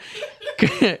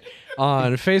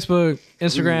on Facebook,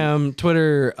 Instagram,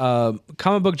 Twitter,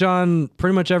 Comic Book John,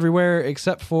 pretty much everywhere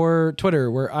except for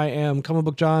Twitter, where I am Comic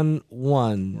Book John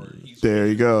 1. There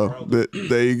you go.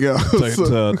 There you go.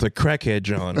 To crackhead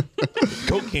John,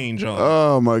 cocaine John.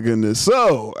 Oh my goodness.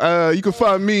 So you can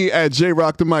find me at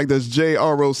JRockTheMic. That's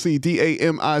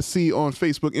JROCDAMIC on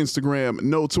Facebook, Instagram,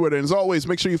 no Twitter. And as always,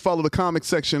 make sure you follow the comic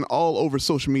section all over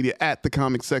social media at the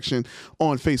comic section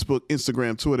on Facebook,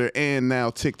 Instagram, Twitter, and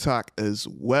now TikTok as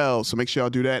well. So make sure y'all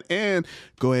do that. And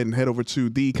go ahead and head over to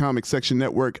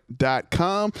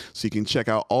thecomicsectionnetwork.com so you can check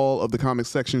out all of the comic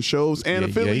section shows and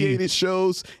affiliated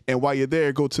shows. And while you're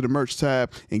there, go to the merch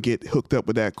tab and get hooked up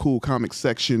with that cool comic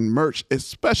section merch,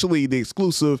 especially the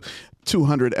exclusive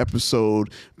 200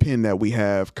 episode pin that we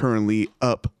have currently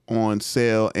up on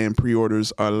sale, and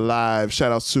pre-orders are live.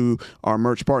 Shout outs to our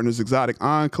merch partners, Exotic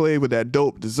Enclave, with that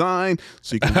dope design.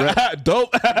 So you can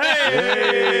dope.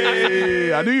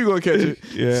 Hey, I knew you were gonna catch it.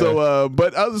 Yeah. So,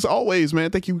 but as always,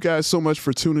 man, thank you guys so much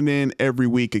for tuning in every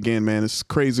week. Again, man, it's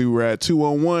crazy. We're at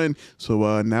 201.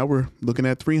 So now we're looking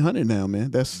at 300 now,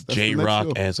 man. That's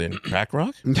J-Rock as in crack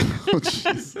rock. Oh,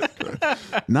 Jesus Christ.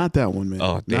 Not that one, man.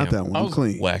 Oh, damn. Not that one. I'm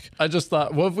clean. Whack. I just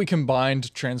thought, what if we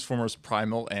combined Transformers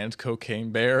Primal and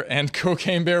Cocaine Bear, and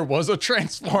Cocaine Bear was a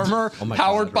Transformer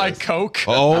powered by Coke?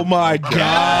 Oh my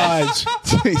God.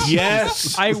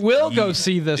 Yes. I will go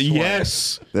see this one.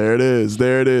 Yes. There it is.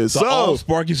 There it is. So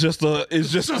Spark is just cocaine.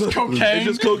 It's just cocaine.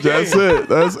 That's it.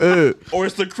 That's it. Or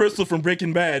it's the crystal from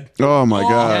Breaking Bad. Oh my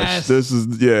gosh. Yes. This is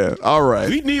all right.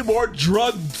 We need more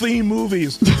drug themed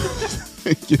movies.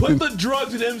 Put the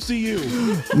drugs in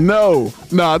MCU. No,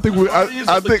 I think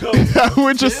I think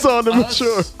we're just on the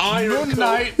mature. Moon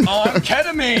Knight on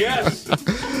ketamine. Yes.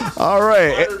 All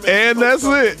right, and that's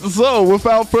it. So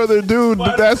without further ado,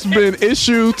 that's been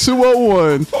issue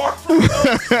 201.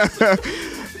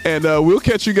 And we'll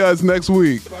catch you guys next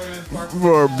week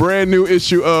for a brand new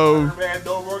issue of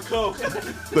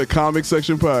the Comic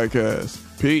Section Podcast.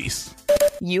 Peace.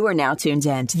 You are now tuned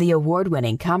in to the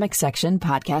award-winning Comic Section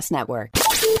Podcast Network.